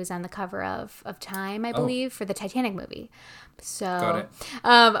magazine he was on the cover of Time, I believe, for the Titanic movie. So, got it.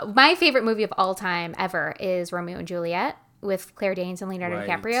 My favorite movie of all time ever is Romeo and Juliet with Claire Danes and Leonardo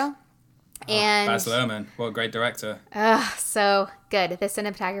DiCaprio. And Baz Luhrmann, what a great director. So good. The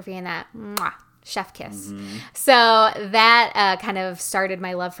cinematography in that, chef kiss. Mm-hmm. So that kind of started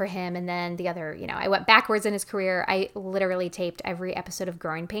my love for him. And then the other, I went backwards in his career. I literally taped every episode of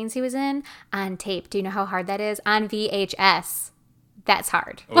Growing Pains he was in on tape. Do you know how hard that is? On VHS. That's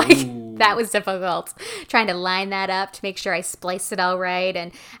hard. That was difficult. Trying to line that up to make sure I spliced it all right,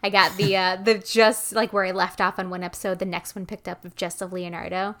 and I got the just like where I left off on one episode, the next one picked up of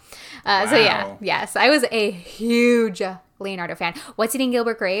Leonardo. Wow. So yes, I was a huge Leonardo fan. What's Eating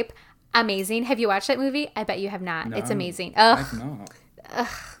Gilbert Grape? Amazing. Have you watched that movie? I bet you have not. No, it's amazing. I've not.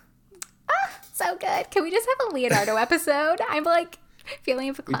 So good. Can we just have a Leonardo episode? I'm like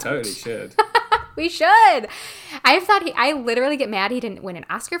feeling verklempt. We totally should. We should. I literally get mad he didn't win an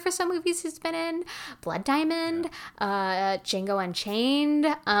Oscar for some movies he's been in. Blood Diamond, Django Unchained.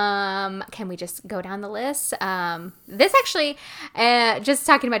 Can we just go down the list? This actually, just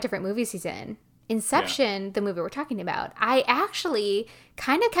talking about different movies he's in. Inception, the movie we're talking about, I actually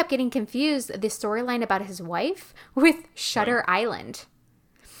kind of kept getting confused, the storyline about his wife with Shutter Island.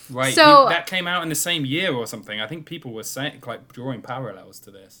 Right, so that came out in the same year or something. I think people were saying, like, drawing parallels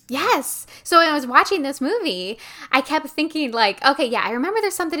to this. Yes. So when I was watching this movie, I kept thinking, like, okay, yeah, I remember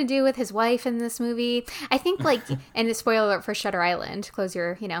there's something to do with his wife in this movie. I think, like, and a spoiler alert for Shutter Island, close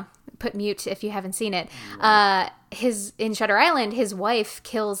your, put mute if you haven't seen it. In Shutter Island, his wife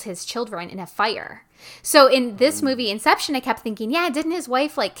kills his children in a fire. So in this movie, Inception, I kept thinking, yeah, didn't his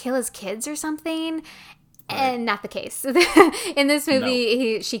wife like kill his kids or something? And not the case. In this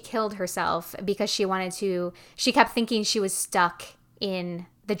movie, she killed herself because she kept thinking she was stuck in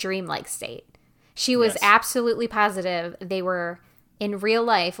the dreamlike state. She was absolutely positive they were in real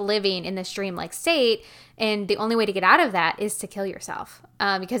life living in this dreamlike state, and the only way to get out of that is to kill yourself,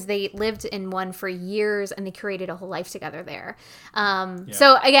 because they lived in one for years and they created a whole life together there.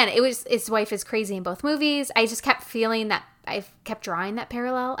 So again, his wife is crazy in both movies. I just kept feeling that I've kept drawing that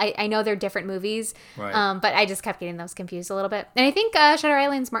parallel. I know they're different movies, but I just kept getting those confused a little bit. And I think Shutter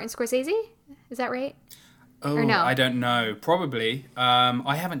Island's Martin Scorsese. Is that right? Oh, or no? I don't know. Probably.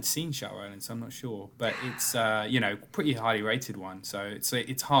 I haven't seen Shutter Island, so I'm not sure. But it's pretty highly rated one. So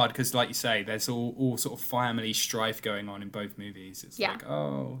it's hard because, like you say, there's all sort of family strife going on in both movies. It's like,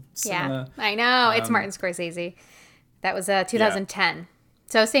 similar. Yeah, I know. It's Martin Scorsese. That was 2010.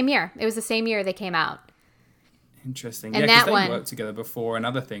 So same year. It was the same year they came out. Interesting. And because that one, they worked together before and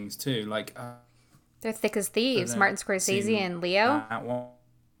other things too. Like they're thick as thieves. Martin Scorsese and Leo. That one.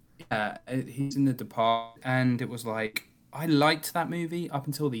 Yeah, he's in The Departed, and it was like, I liked that movie up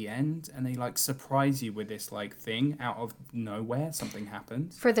until the end, and they like surprise you with this like thing out of nowhere. Something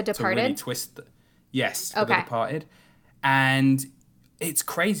happens For The Departed. To really twist. Yes, for The Departed, and it's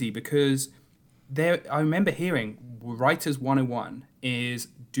crazy because I remember hearing Writers 101 is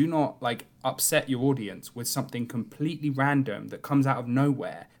do not like upset your audience with something completely random that comes out of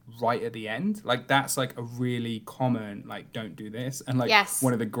nowhere right at the end. Like that's like a really common like don't do this, and like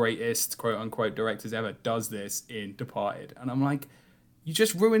one of the greatest quote unquote directors ever does this in Departed, and I'm like, you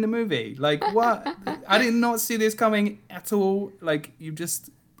just ruined the movie. Like what? I did not see this coming at all. Like you just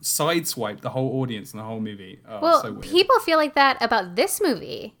sideswiped the whole audience and the whole movie. So weird. People feel like that about this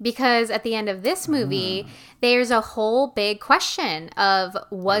movie because at the end of this movie there's a whole big question of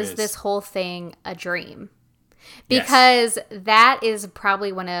was this whole thing a dream? Because that is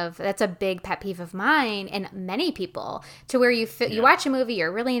probably that's a big pet peeve of mine and many people, to where you watch a movie,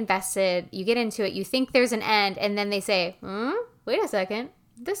 you're really invested, you get into it, you think there's an end, and then they say, wait a second,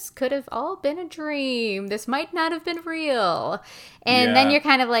 this could have all been a dream. This might not have been real. And then you're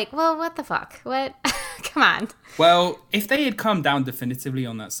kind of like, well, what the fuck? What? Come on. Well, if they had come down definitively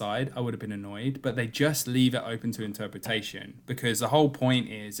on that side, I would have been annoyed. But they just leave it open to interpretation, because the whole point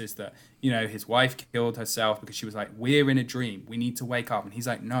is that, his wife killed herself because she was like, we're in a dream. We need to wake up. And he's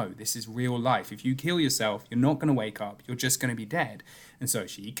like, no, this is real life. If you kill yourself, you're not going to wake up. You're just going to be dead. And so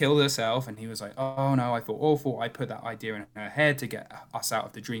she killed herself, and he was like, oh no, I feel awful. I put that idea in her head to get us out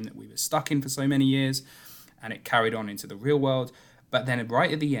of the dream that we were stuck in for so many years. And it carried on into the real world. But then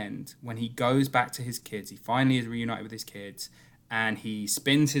right at the end, when he goes back to his kids, he finally is reunited with his kids, and he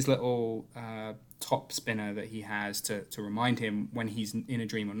spins his little top spinner that he has to remind him when he's in a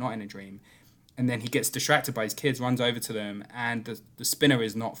dream or not in a dream. And then he gets distracted by his kids, runs over to them, and the spinner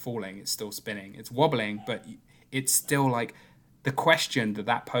is not falling. It's still spinning. It's wobbling, but it's still like the question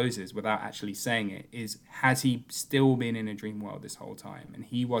that poses without actually saying it is, has he still been in a dream world this whole time? And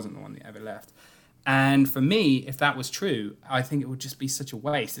he wasn't the one that ever left. And for me, if that was true, I think it would just be such a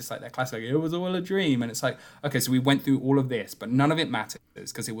waste. It's like that classic, it was all a dream. And it's like, okay, so we went through all of this, but none of it matters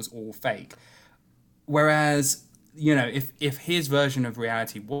because it was all fake. Whereas, if his version of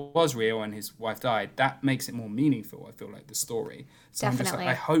reality was real and his wife died, that makes it more meaningful, I feel like, the story. So Definitely. I'm just like,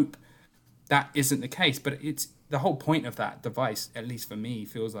 I hope that isn't the case. But it's the whole point of that device, at least for me,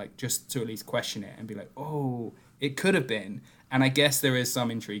 feels like just to at least question it and be like, oh, it could have been. And I guess there is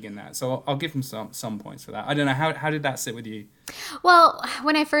some intrigue in that. So I'll give him some points for that. I don't know. How did that sit with you? Well,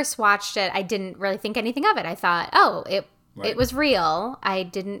 when I first watched it, I didn't really think anything of it. I thought, it was real. I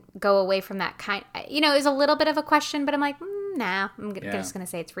didn't go away from that kind. It was a little bit of a question, but I'm like, nah, I'm just going to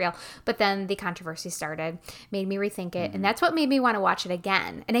say it's real. But then the controversy started, made me rethink it. And that's what made me want to watch it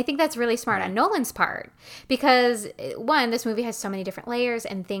again. And I think that's really smart on Nolan's part. Because, one, this movie has so many different layers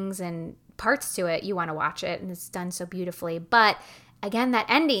and things and parts to it. You want to watch it, and it's done so beautifully. But again, that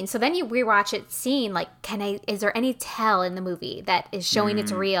ending, so then you rewatch it seeing like, is there any tell in the movie that is showing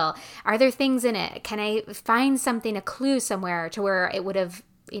it's real? Are there things in it? Can I find something, a clue somewhere to where it would have,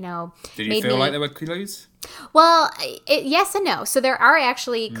 Did you feel like there were clues? Well, yes and no. So there are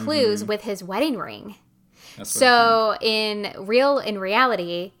actually clues with his wedding ring. So in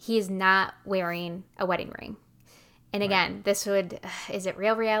reality, he's not wearing a wedding ring. And again, this is it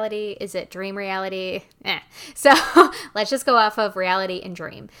real reality? Is it dream reality? So let's just go off of reality and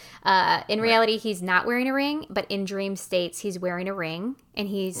dream. In reality, he's not wearing a ring, but in dream states, he's wearing a ring. And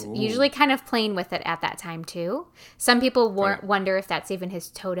he's Ooh. usually kind of playing with it at that time, too. Some people wonder if that's even his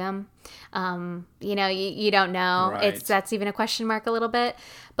totem. You don't know. Right. That's even a question mark a little bit.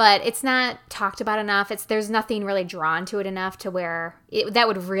 But it's not talked about enough. There's nothing really drawn to it enough to where that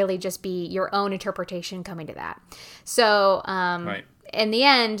would really just be your own interpretation coming to that. So Right. in the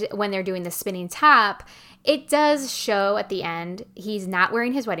end, when they're doing the spinning top, it does show at the end he's not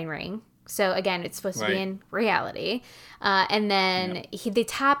wearing his wedding ring. So again, it's supposed to be in reality. And then the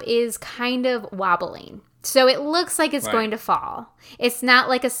top is kind of wobbling. So it looks like it's going to fall. It's not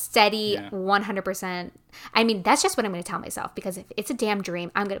like a steady 100%. I mean, that's just what I'm going to tell myself, because if it's a damn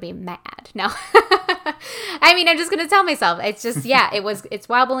dream, I'm going to be mad. No. I mean, I'm just going to tell myself. It's just, it's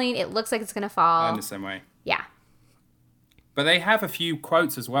wobbling. It looks like it's going to fall. I'm the same way. Yeah. But they have a few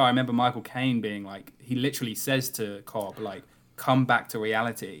quotes as well. I remember Michael Caine being like, he literally says to Cobb, like, come back to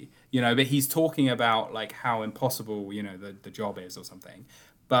reality. But he's talking about like how impossible, the job is or something.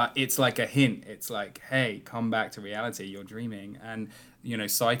 But it's like a hint. It's like, hey, come back to reality. You're dreaming. And,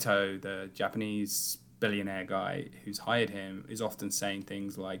 Saito, the Japanese billionaire guy who's hired him, is often saying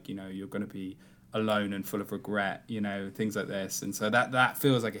things like, you're going to be alone and full of regret, things like this. And so that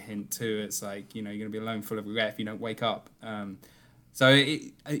feels like a hint too. It's like, you're going to be alone, full of regret if you don't wake up. So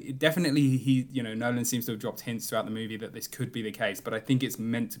it definitely, Nolan seems to have dropped hints throughout the movie that this could be the case, but I think it's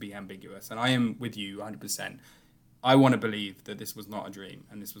meant to be ambiguous. And I am with you 100%. I want to believe that this was not a dream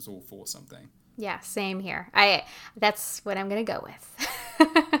and this was all for something. Yeah, same here. That's what I'm going to go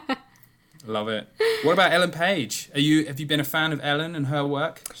with. Love it. What about Ellen Page? Have you been a fan of Ellen and her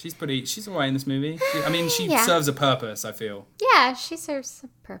work? She's all right in this movie. She serves a purpose, I feel. Yeah, she serves a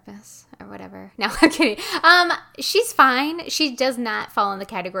purpose or whatever. No, I'm kidding. She's fine. She does not fall in the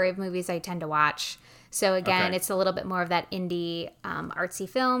category of movies I tend to watch. So again, It's a little bit more of that indie artsy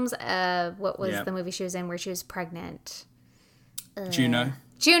films. What was the movie she was in where she was pregnant? Juno.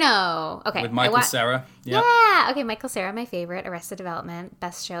 Okay. With Michael Cera. Yep. Yeah. Okay, Michael Cera, my favorite. Arrested Development.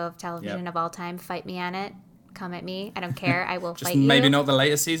 Best show of television of all time. Fight me on it. Come at me. I don't care. I will fight you. Maybe not the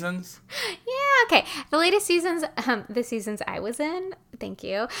later seasons? Yeah, okay. The latest seasons, the seasons I was in, thank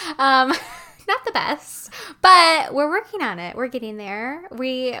you. Not the best, but we're working on it. We're getting there.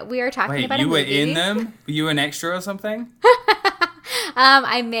 We are talking about a movie. Wait, you were in them? Were you an extra or something?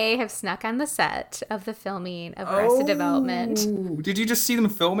 I may have snuck on the set of the filming of Arrested Development. Did you just see them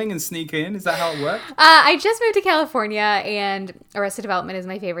filming and sneak in? Is that how it worked? I just moved to California, and Arrested Development is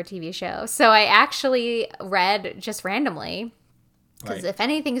my favorite TV show. So I actually read just randomly, because if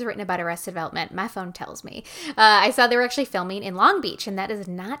anything's written about Arrested Development, my phone tells me. I saw they were actually filming in Long Beach, and that is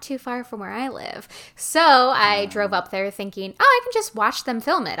not too far from where I live. So I drove up there thinking, I can just watch them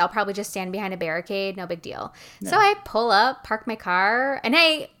film it. I'll probably just stand behind a barricade, no big deal. Yeah. So I pull up, park my car, and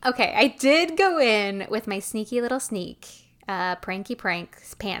I did go in with my sneaky little sneak. Pranky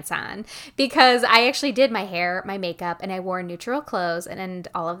pranks pants on, because I actually did my hair, my makeup, and I wore neutral clothes and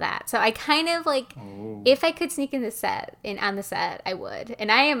all of that. So I kind of if I could sneak in on the set, I would.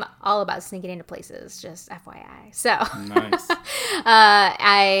 And I am all about sneaking into places, just FYI. So nice.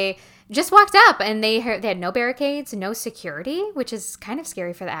 I just walked up, and they had no barricades, no security, which is kind of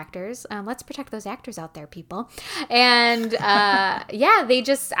scary for the actors. Let's protect those actors out there, people. And I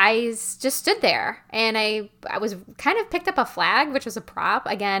just stood there, and I was kind of picked up a flag, which was a prop.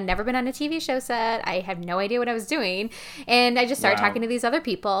 Again, never been on a TV show set. I had no idea what I was doing. And I just started talking to these other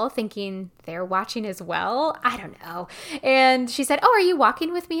people, thinking they're watching as well. I don't know. And she said, "Oh, are you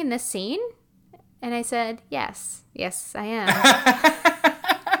walking with me in this scene?" And I said, Yes, I am."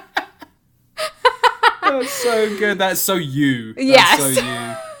 That's so good. That's so you. Yes. That's so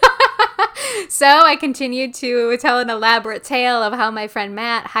you. So I continued to tell an elaborate tale of how my friend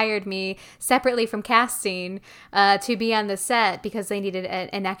Matt hired me separately from casting to be on the set because they needed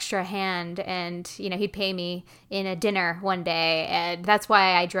an extra hand, and he'd pay me in a dinner one day, and that's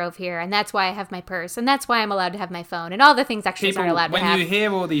why I drove here, and that's why I have my purse, and that's why I'm allowed to have my phone, and all the things extras aren't allowed to have. When you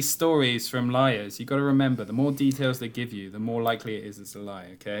hear all these stories from liars, you got to remember, the more details they give you, the more likely it is it's a lie.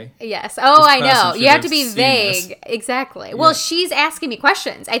 Okay? Yes. Oh, I know. You have to be vague. Exactly. Yeah. Well, she's asking me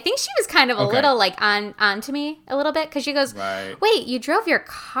questions. I think she was kind of a little on to me a little bit, because she goes, "Wait, you drove your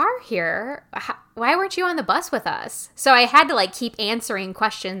car here? Why weren't you on the bus with us?" So I had to keep answering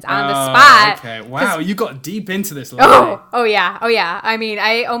questions on the spot. Okay. Wow, you got deep into this lie. Oh yeah. I mean,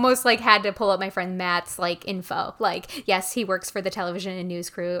 I almost had to pull up my friend Matt's info. Yes, he works for the television and news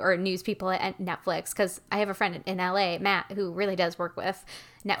crew or news people at Netflix, because I have a friend in LA, Matt, who really does work with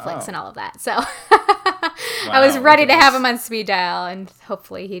Netflix and all of that. So I was ready to have him on speed dial, and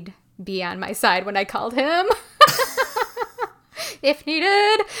hopefully he'd be on my side when I called him. if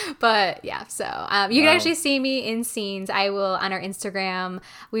needed. But yeah, so you can Wow. actually see me in scenes. I will, on our Instagram,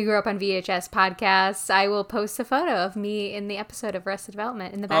 We Grew Up on VHS podcasts, I will post a photo of me in the episode of Arrested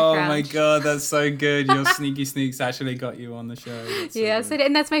Development in the Oh background. my god, that's so good. Your sneaky sneaks actually got you on the show. That's so Yes, good. it,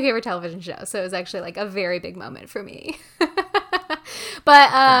 and that's my favorite television show. So it was actually like a very big moment for me. But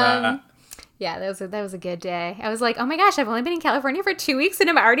That- yeah, that was a good day. I was like, oh my gosh, I've only been in California for 2 weeks and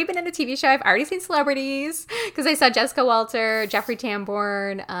I've already been in a TV show. I've already seen celebrities because I saw Jessica Walter, Jeffrey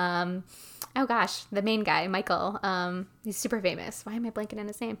Tambor, oh gosh, the main guy, Michael. He's super famous. Why am I blanking on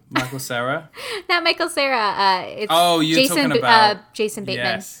his name? Michael Cera. Not Michael Cera. It's Oh, you're Jason, talking about Jason Bateman.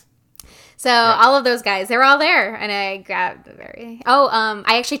 Yes. So all of those guys, they're all there, and I got very.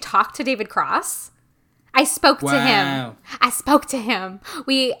 I actually talked to David Cross. I spoke to him. Wow. I spoke to him.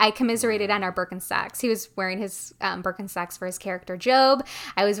 I commiserated on our Birkenstocks. He was wearing his Birkenstocks for his character Job.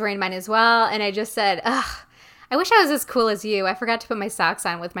 I was wearing mine as well, and I just said, ugh, I wish I was as cool as you. I forgot to put my socks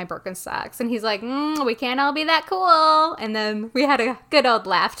on with my Birkenstocks. And he's like, we can't all be that cool. And then we had a good old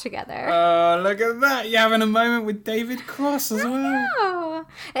laugh together. Oh, look at that. You're having a moment with David Cross as well. Oh.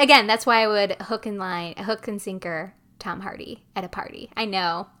 Again, that's why I would hook and sinker Tom Hardy at a party. I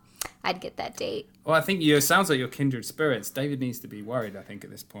know I'd get that date. Well, I think it sounds like you're kindred spirits. David needs to be worried, I think, at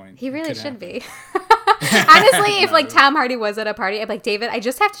this point. He really Could should happen. be. Honestly, if like Tom Hardy was at a party, I'd be like, David, I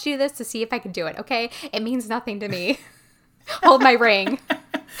just have to do this to see if I can do it, okay? It means nothing to me. Hold my ring.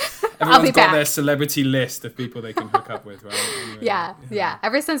 Everyone's be got back. their celebrity list of people they can hook up with, right? Anyway, Yeah.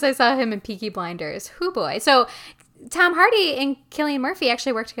 Ever since I saw him in Peaky Blinders. Whoo boy. So Tom Hardy and Cillian Murphy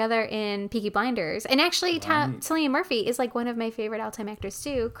actually worked together in Peaky Blinders. And actually, Cillian Murphy is like one of my favorite all-time actors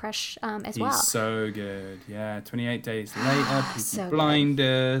too, Crush as well. He's so good. Yeah, 28 Days Later, Peaky So good.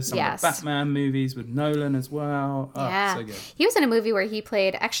 Blinders, some Yes. of the Batman movies with Nolan as well. Oh, Yeah. so good. He was in a movie where he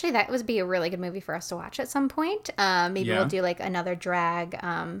played, actually that would be a really good movie for us to watch at some point. Maybe Yeah. we'll do like another drag,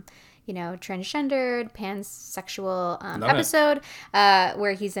 transgendered, pansexual Love it. episode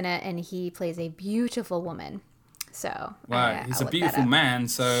where he's in it and he plays a beautiful woman. So Wow, he's I'll a look beautiful that up. man,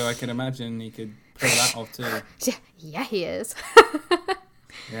 so I can imagine he could pull that off too. Yeah, he is.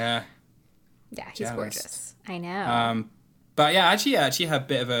 Yeah. Yeah, he's Jealous. gorgeous. I know. But yeah, I actually had a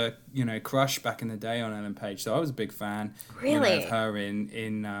bit of a crush back in the day on Ellen Page, so I was a big fan. Really? Of her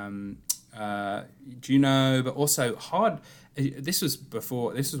in Juno, but also Hard. This was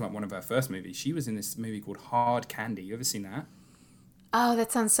like one of her first movies. She was in this movie called Hard Candy. You ever seen that? Oh,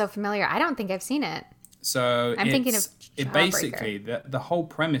 that sounds so familiar. I don't think I've seen it. So I'm thinking of it Jawbreaker. basically the whole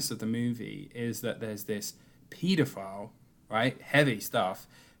premise of the movie is that there's this pedophile, right, heavy stuff,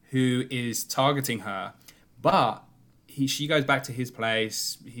 who is targeting her, but she goes back to his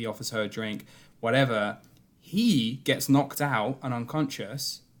place. He offers her a drink, whatever. He gets knocked out and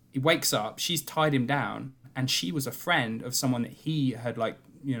unconscious. He wakes up. She's tied him down, and she was a friend of someone that he had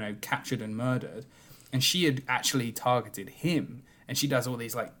captured and murdered, and she had actually targeted him. And she does all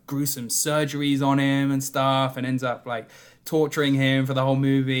these like gruesome surgeries on him and stuff, and ends up like torturing him for the whole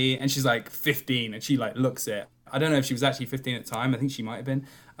movie. And she's like 15, and she like looks it. I don't know if she was actually 15 at the time. I think she might have been.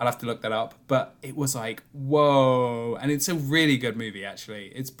 I'll have to look that up. But it was like, whoa. And it's a really good movie, actually.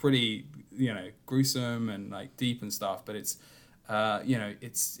 It's pretty, gruesome and like deep and stuff. But it's,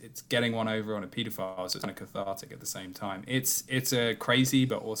 it's getting one over on a pedophile. So it's kind of cathartic at the same time. It's a crazy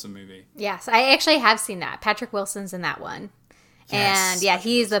but awesome movie. Yes, I actually have seen that. Patrick Wilson's in that one. Yes, And yeah,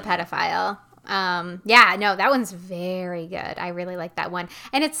 he's the pedophile. That one's very good. I really like that one.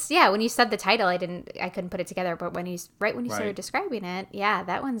 And it's, when you said the title, I couldn't put it together, but when you started Right. describing it,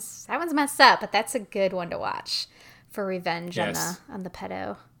 that one's messed up, but that's a good one to watch for revenge Yes. on the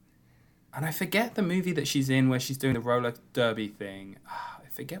pedo. And I forget the movie that she's in where she's doing the roller derby thing. I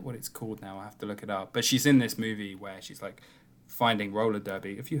forget what it's called now. I have to look it up. But she's in this movie where she's like finding roller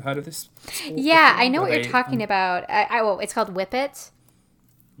derby. Have you heard of this? Yeah, I know Where what you're they- talking about. It's called Whip It.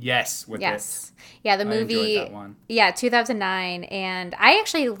 Yes, with Yes. Yeah, the I enjoyed movie. that one. Yeah, 2009, and I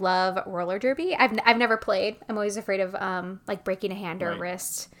actually love roller derby. I've never played. I'm always afraid of like breaking a hand or a Right.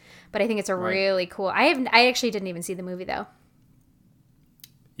 wrist. But I think it's a Right. really cool. I actually didn't even see the movie though.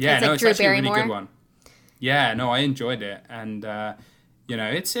 Yeah, It's no, like it's Drew actually a really Barrymore. good one. Yeah, no, I enjoyed it, and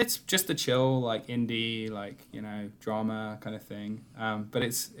it's just a chill like indie drama kind of thing. But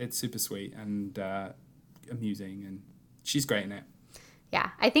it's super sweet and amusing, and she's great in it.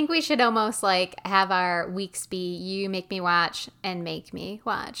 Yeah, I think we should almost like have our weeks be you make me watch and make me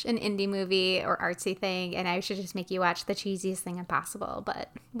watch an indie movie or artsy thing, and I should just make you watch the cheesiest thing impossible.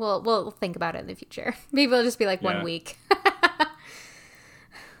 But we'll think about it in the future. Maybe it'll just be like Yeah. 1 week.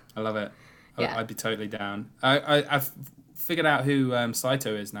 I love it. Yeah. I'd be totally down. figured out who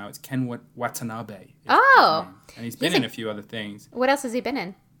Saito is now. It's Ken Watanabe. Oh. And he's been in a few other things. What else has he been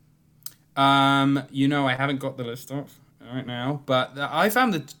in? I haven't got the list up right now, but I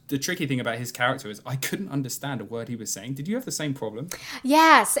found the tricky thing about his character is I couldn't understand a word he was saying. Did you have the same problem?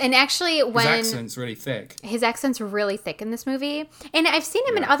 Yes, and actually His accent's really thick. His accent's really thick in this movie. And I've seen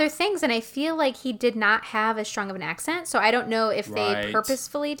him in other things, and I feel like he did not have as strong of an accent, so I don't know if they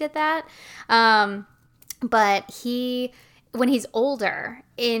purposefully did that. But when he's older,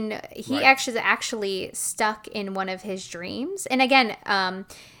 he actually stuck in one of his dreams. And again,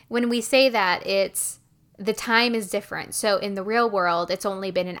 when we say that, the time is different. So in the real world, it's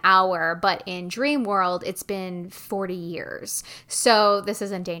only been an hour, but in dream world, it's been 40 years. So this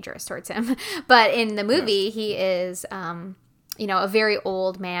isn't dangerous towards him. But in the movie, he is, a very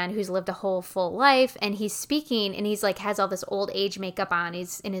old man who's lived a whole full life, and he's speaking, and he's like has all this old age makeup on.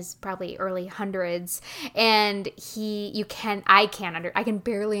 He's in his probably early hundreds, and I can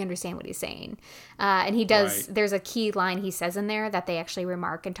barely understand what he's saying. And he does. Right. There's a key line he says in there that they actually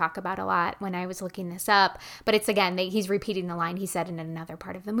remark and talk about a lot when I was looking this up. But it's again, he's repeating the line he said in another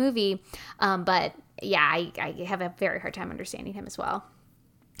part of the movie. But yeah, I have a very hard time understanding him as well.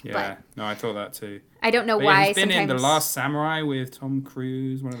 Yeah, no, I thought that too. I don't know why. He's been in The Last Samurai with Tom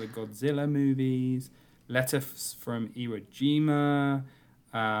Cruise, one of the Godzilla movies, Letters from Iwo Jima.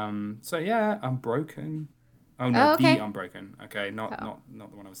 So yeah, Unbroken. Oh no, The Unbroken. Okay, not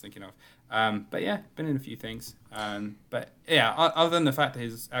the one I was thinking of. But yeah, been in a few things. But yeah, other than the fact that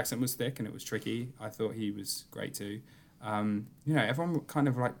his accent was thick and it was tricky, I thought he was great too. Everyone kind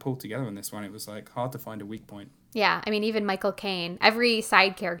of like pulled together in this one. It was like hard to find a weak point. Yeah, I mean, even Michael Caine, every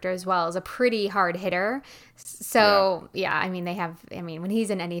side character as well is a pretty hard hitter. So, yeah, when he's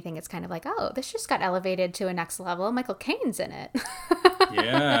in anything, it's kind of like, oh, this just got elevated to a next level. Michael Caine's in it.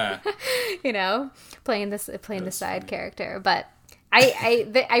 Yeah. Playing the side character. But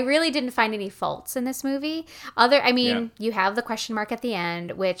I really didn't find any faults in this movie. You have the question mark at the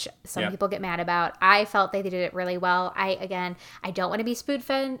end, which some people get mad about. I felt they did it really well. I don't want to be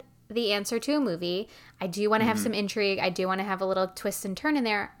spoon-fed the answer to a movie. I do want to have some intrigue. I do want to have a little twist and turn in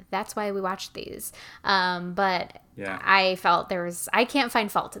there. That's why we watched these. But I felt I can't find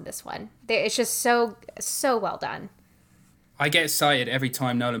fault in this one. It's just so well done. I get excited every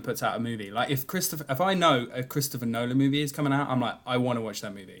time Nolan puts out a movie. Like if I know a Christopher Nolan movie is coming out, I'm like, I want to watch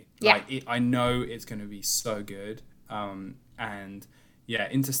that movie. Yeah. I know it's going to be so good.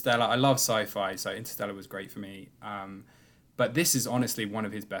 Interstellar. I love sci-fi, so Interstellar was great for me. But this is honestly one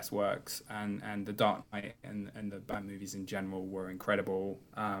of his best works, and The Dark Knight and the Batman movies in general were incredible.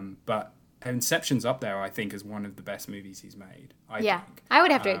 But Inception's up there, I think, as one of the best movies he's made. I think. I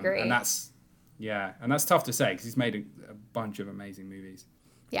would have to agree. And that's tough to say because he's made a bunch of amazing movies.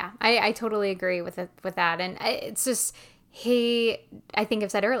 Yeah, I totally agree with that, and it's just I think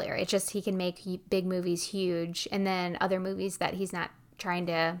I've said earlier, it's just he can make big movies huge, and then other movies that he's not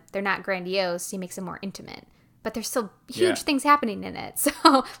they're not grandiose. He makes them more intimate. But there's still huge things happening in it.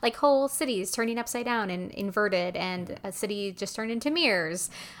 So, like whole cities turning upside down and inverted, and a city just turned into mirrors.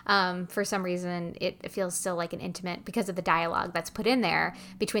 For some reason, it feels still like an intimate because of the dialogue that's put in there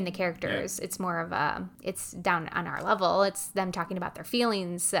between the characters. Yeah. It's more of it's down on our level. It's them talking about their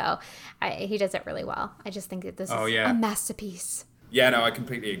feelings. So, he does it really well. I just think that this is a masterpiece. Yeah, no, I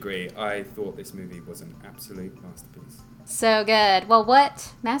completely agree. I thought this movie was an absolute masterpiece. So good. Well,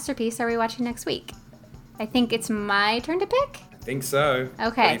 what masterpiece are we watching next week? I think it's my turn to pick. I think so.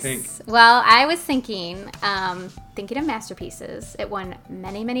 Okay. What do you think? Well, I was thinking of masterpieces. It won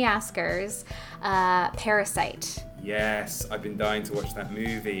many, many Oscars. Parasite. Yes, I've been dying to watch that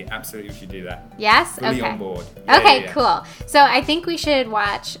movie. Absolutely, we should do that. Yes? Fully on board. Cool. So I think we should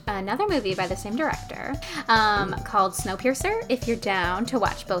watch another movie by the same director called Snowpiercer, if you're down to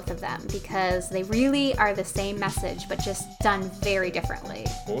watch both of them, because they really are the same message, but just done very differently.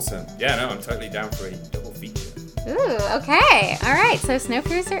 Awesome. Yeah, no, I'm totally down for a double feature. Ooh, okay. All right, so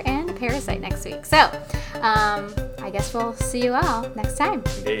Snowpiercer and Parasite next week. So I guess we'll see you all next time.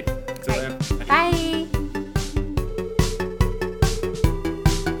 Indeed. Until then. Bye.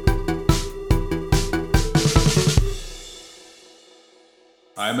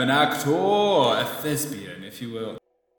 I'm an actor, a thespian, if you will.